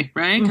this way,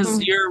 right?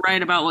 Because you're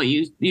right about what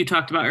you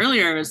talked about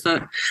earlier, is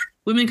that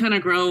women kind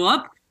of grow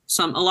up.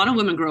 A lot of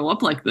women grow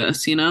up like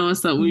this, you know,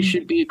 is that we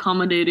should be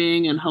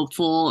accommodating and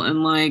helpful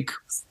and like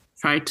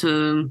try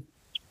to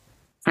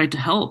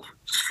help.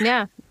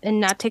 Yeah.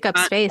 And not take up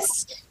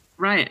space.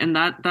 Right. And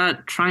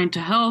that trying to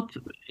help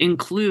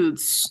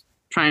includes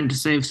trying to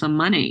save some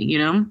money, you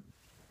know?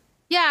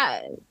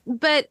 Yeah,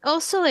 but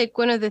also like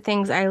one of the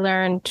things I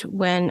learned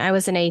when I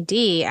was an AD,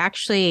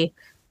 actually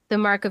the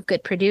mark of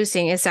good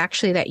producing is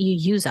actually that you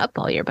use up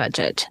all your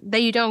budget,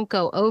 that you don't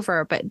go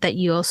over, but that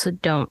you also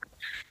don't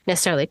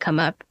necessarily come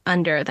up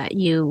under, that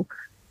you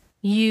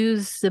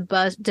use the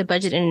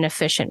budget in an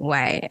efficient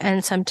way.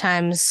 And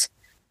sometimes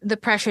the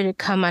pressure to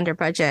come under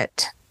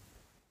budget,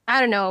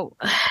 I don't know,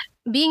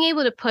 being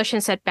able to push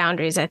and set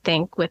boundaries, I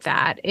think with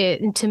that,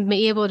 to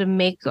be able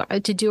to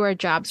do our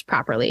jobs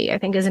properly, I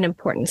think is an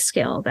important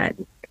skill that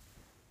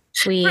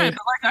we. Right,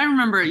 but like I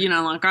remember, you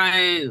know, like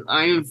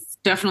I've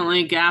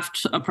definitely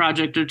gaffed a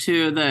project or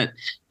two that,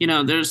 you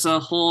know, there's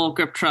a whole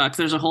grip truck,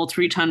 there's a whole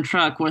 3-ton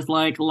truck with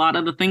like a lot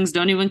of the things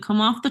don't even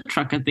come off the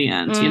truck at the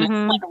end. You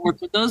know, I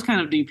work with those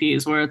kind of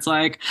DPs where it's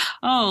like,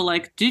 oh,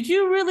 like, did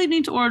you really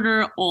need to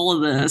order all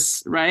of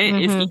this, right?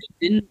 If you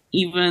didn't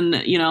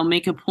even, you know,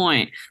 make a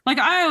point. Like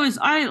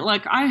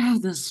I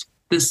have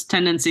this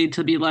tendency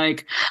to be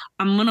like,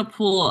 I'm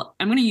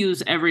gonna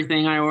use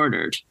everything I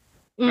ordered,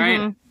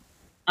 right?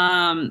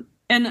 And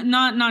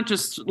not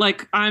just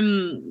like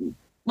I'm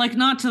like,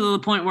 not to the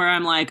point where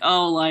I'm like,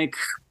 oh, like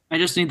I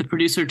just need the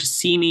producer to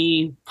see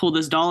me pull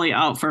this dolly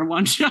out for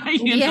one shot.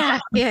 Yeah.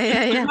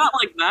 Not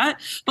like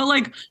that, but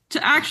like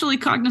to actually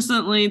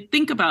cognizantly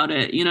think about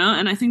it, you know?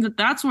 And I think that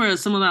that's where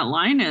some of that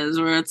line is,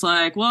 where it's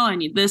like, well, I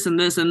need this and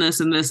this and this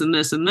and this and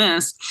this and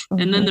this.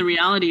 And then the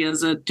reality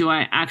is that, do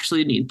I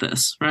actually need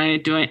this,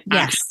 right? Do I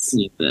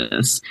actually need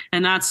this?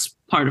 And that's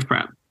part of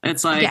prep.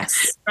 It's like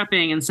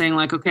prepping and saying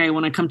like, okay,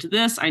 when I come to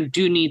this, I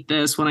do need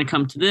this. When I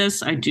come to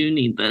this, I do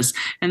need this.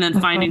 And then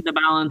finding the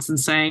balance and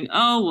saying,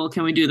 oh, well,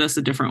 can we do this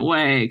a different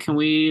way? Can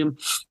we,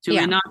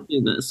 we not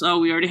do this? Oh,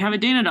 we already have a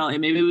Dana dolly.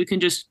 Maybe we can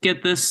just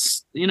get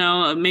this,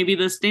 maybe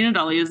this Dana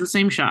dolly is the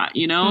same shot,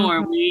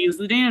 or we use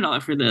the Dana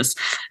dolly for this,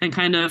 and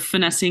kind of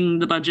finessing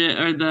the budget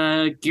or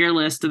the gear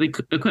list or the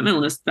equipment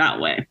list that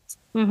way.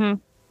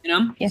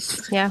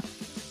 Yes. Yeah.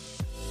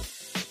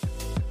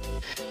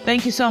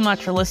 Thank you so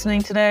much for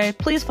listening today.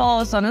 Please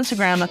follow us on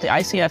Instagram at the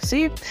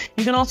ICFC.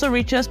 You can also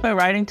reach us by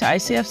writing to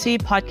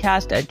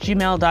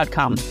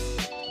icfcpodcast@gmail.com.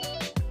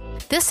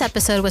 This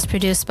episode was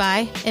produced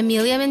by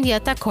Emilia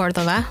Mendieta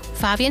Cordova,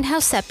 Fabian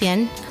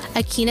Hausepian,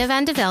 Akina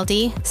Van de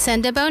Velde,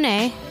 Senda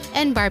Bonet,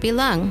 and Barbie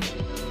Lung.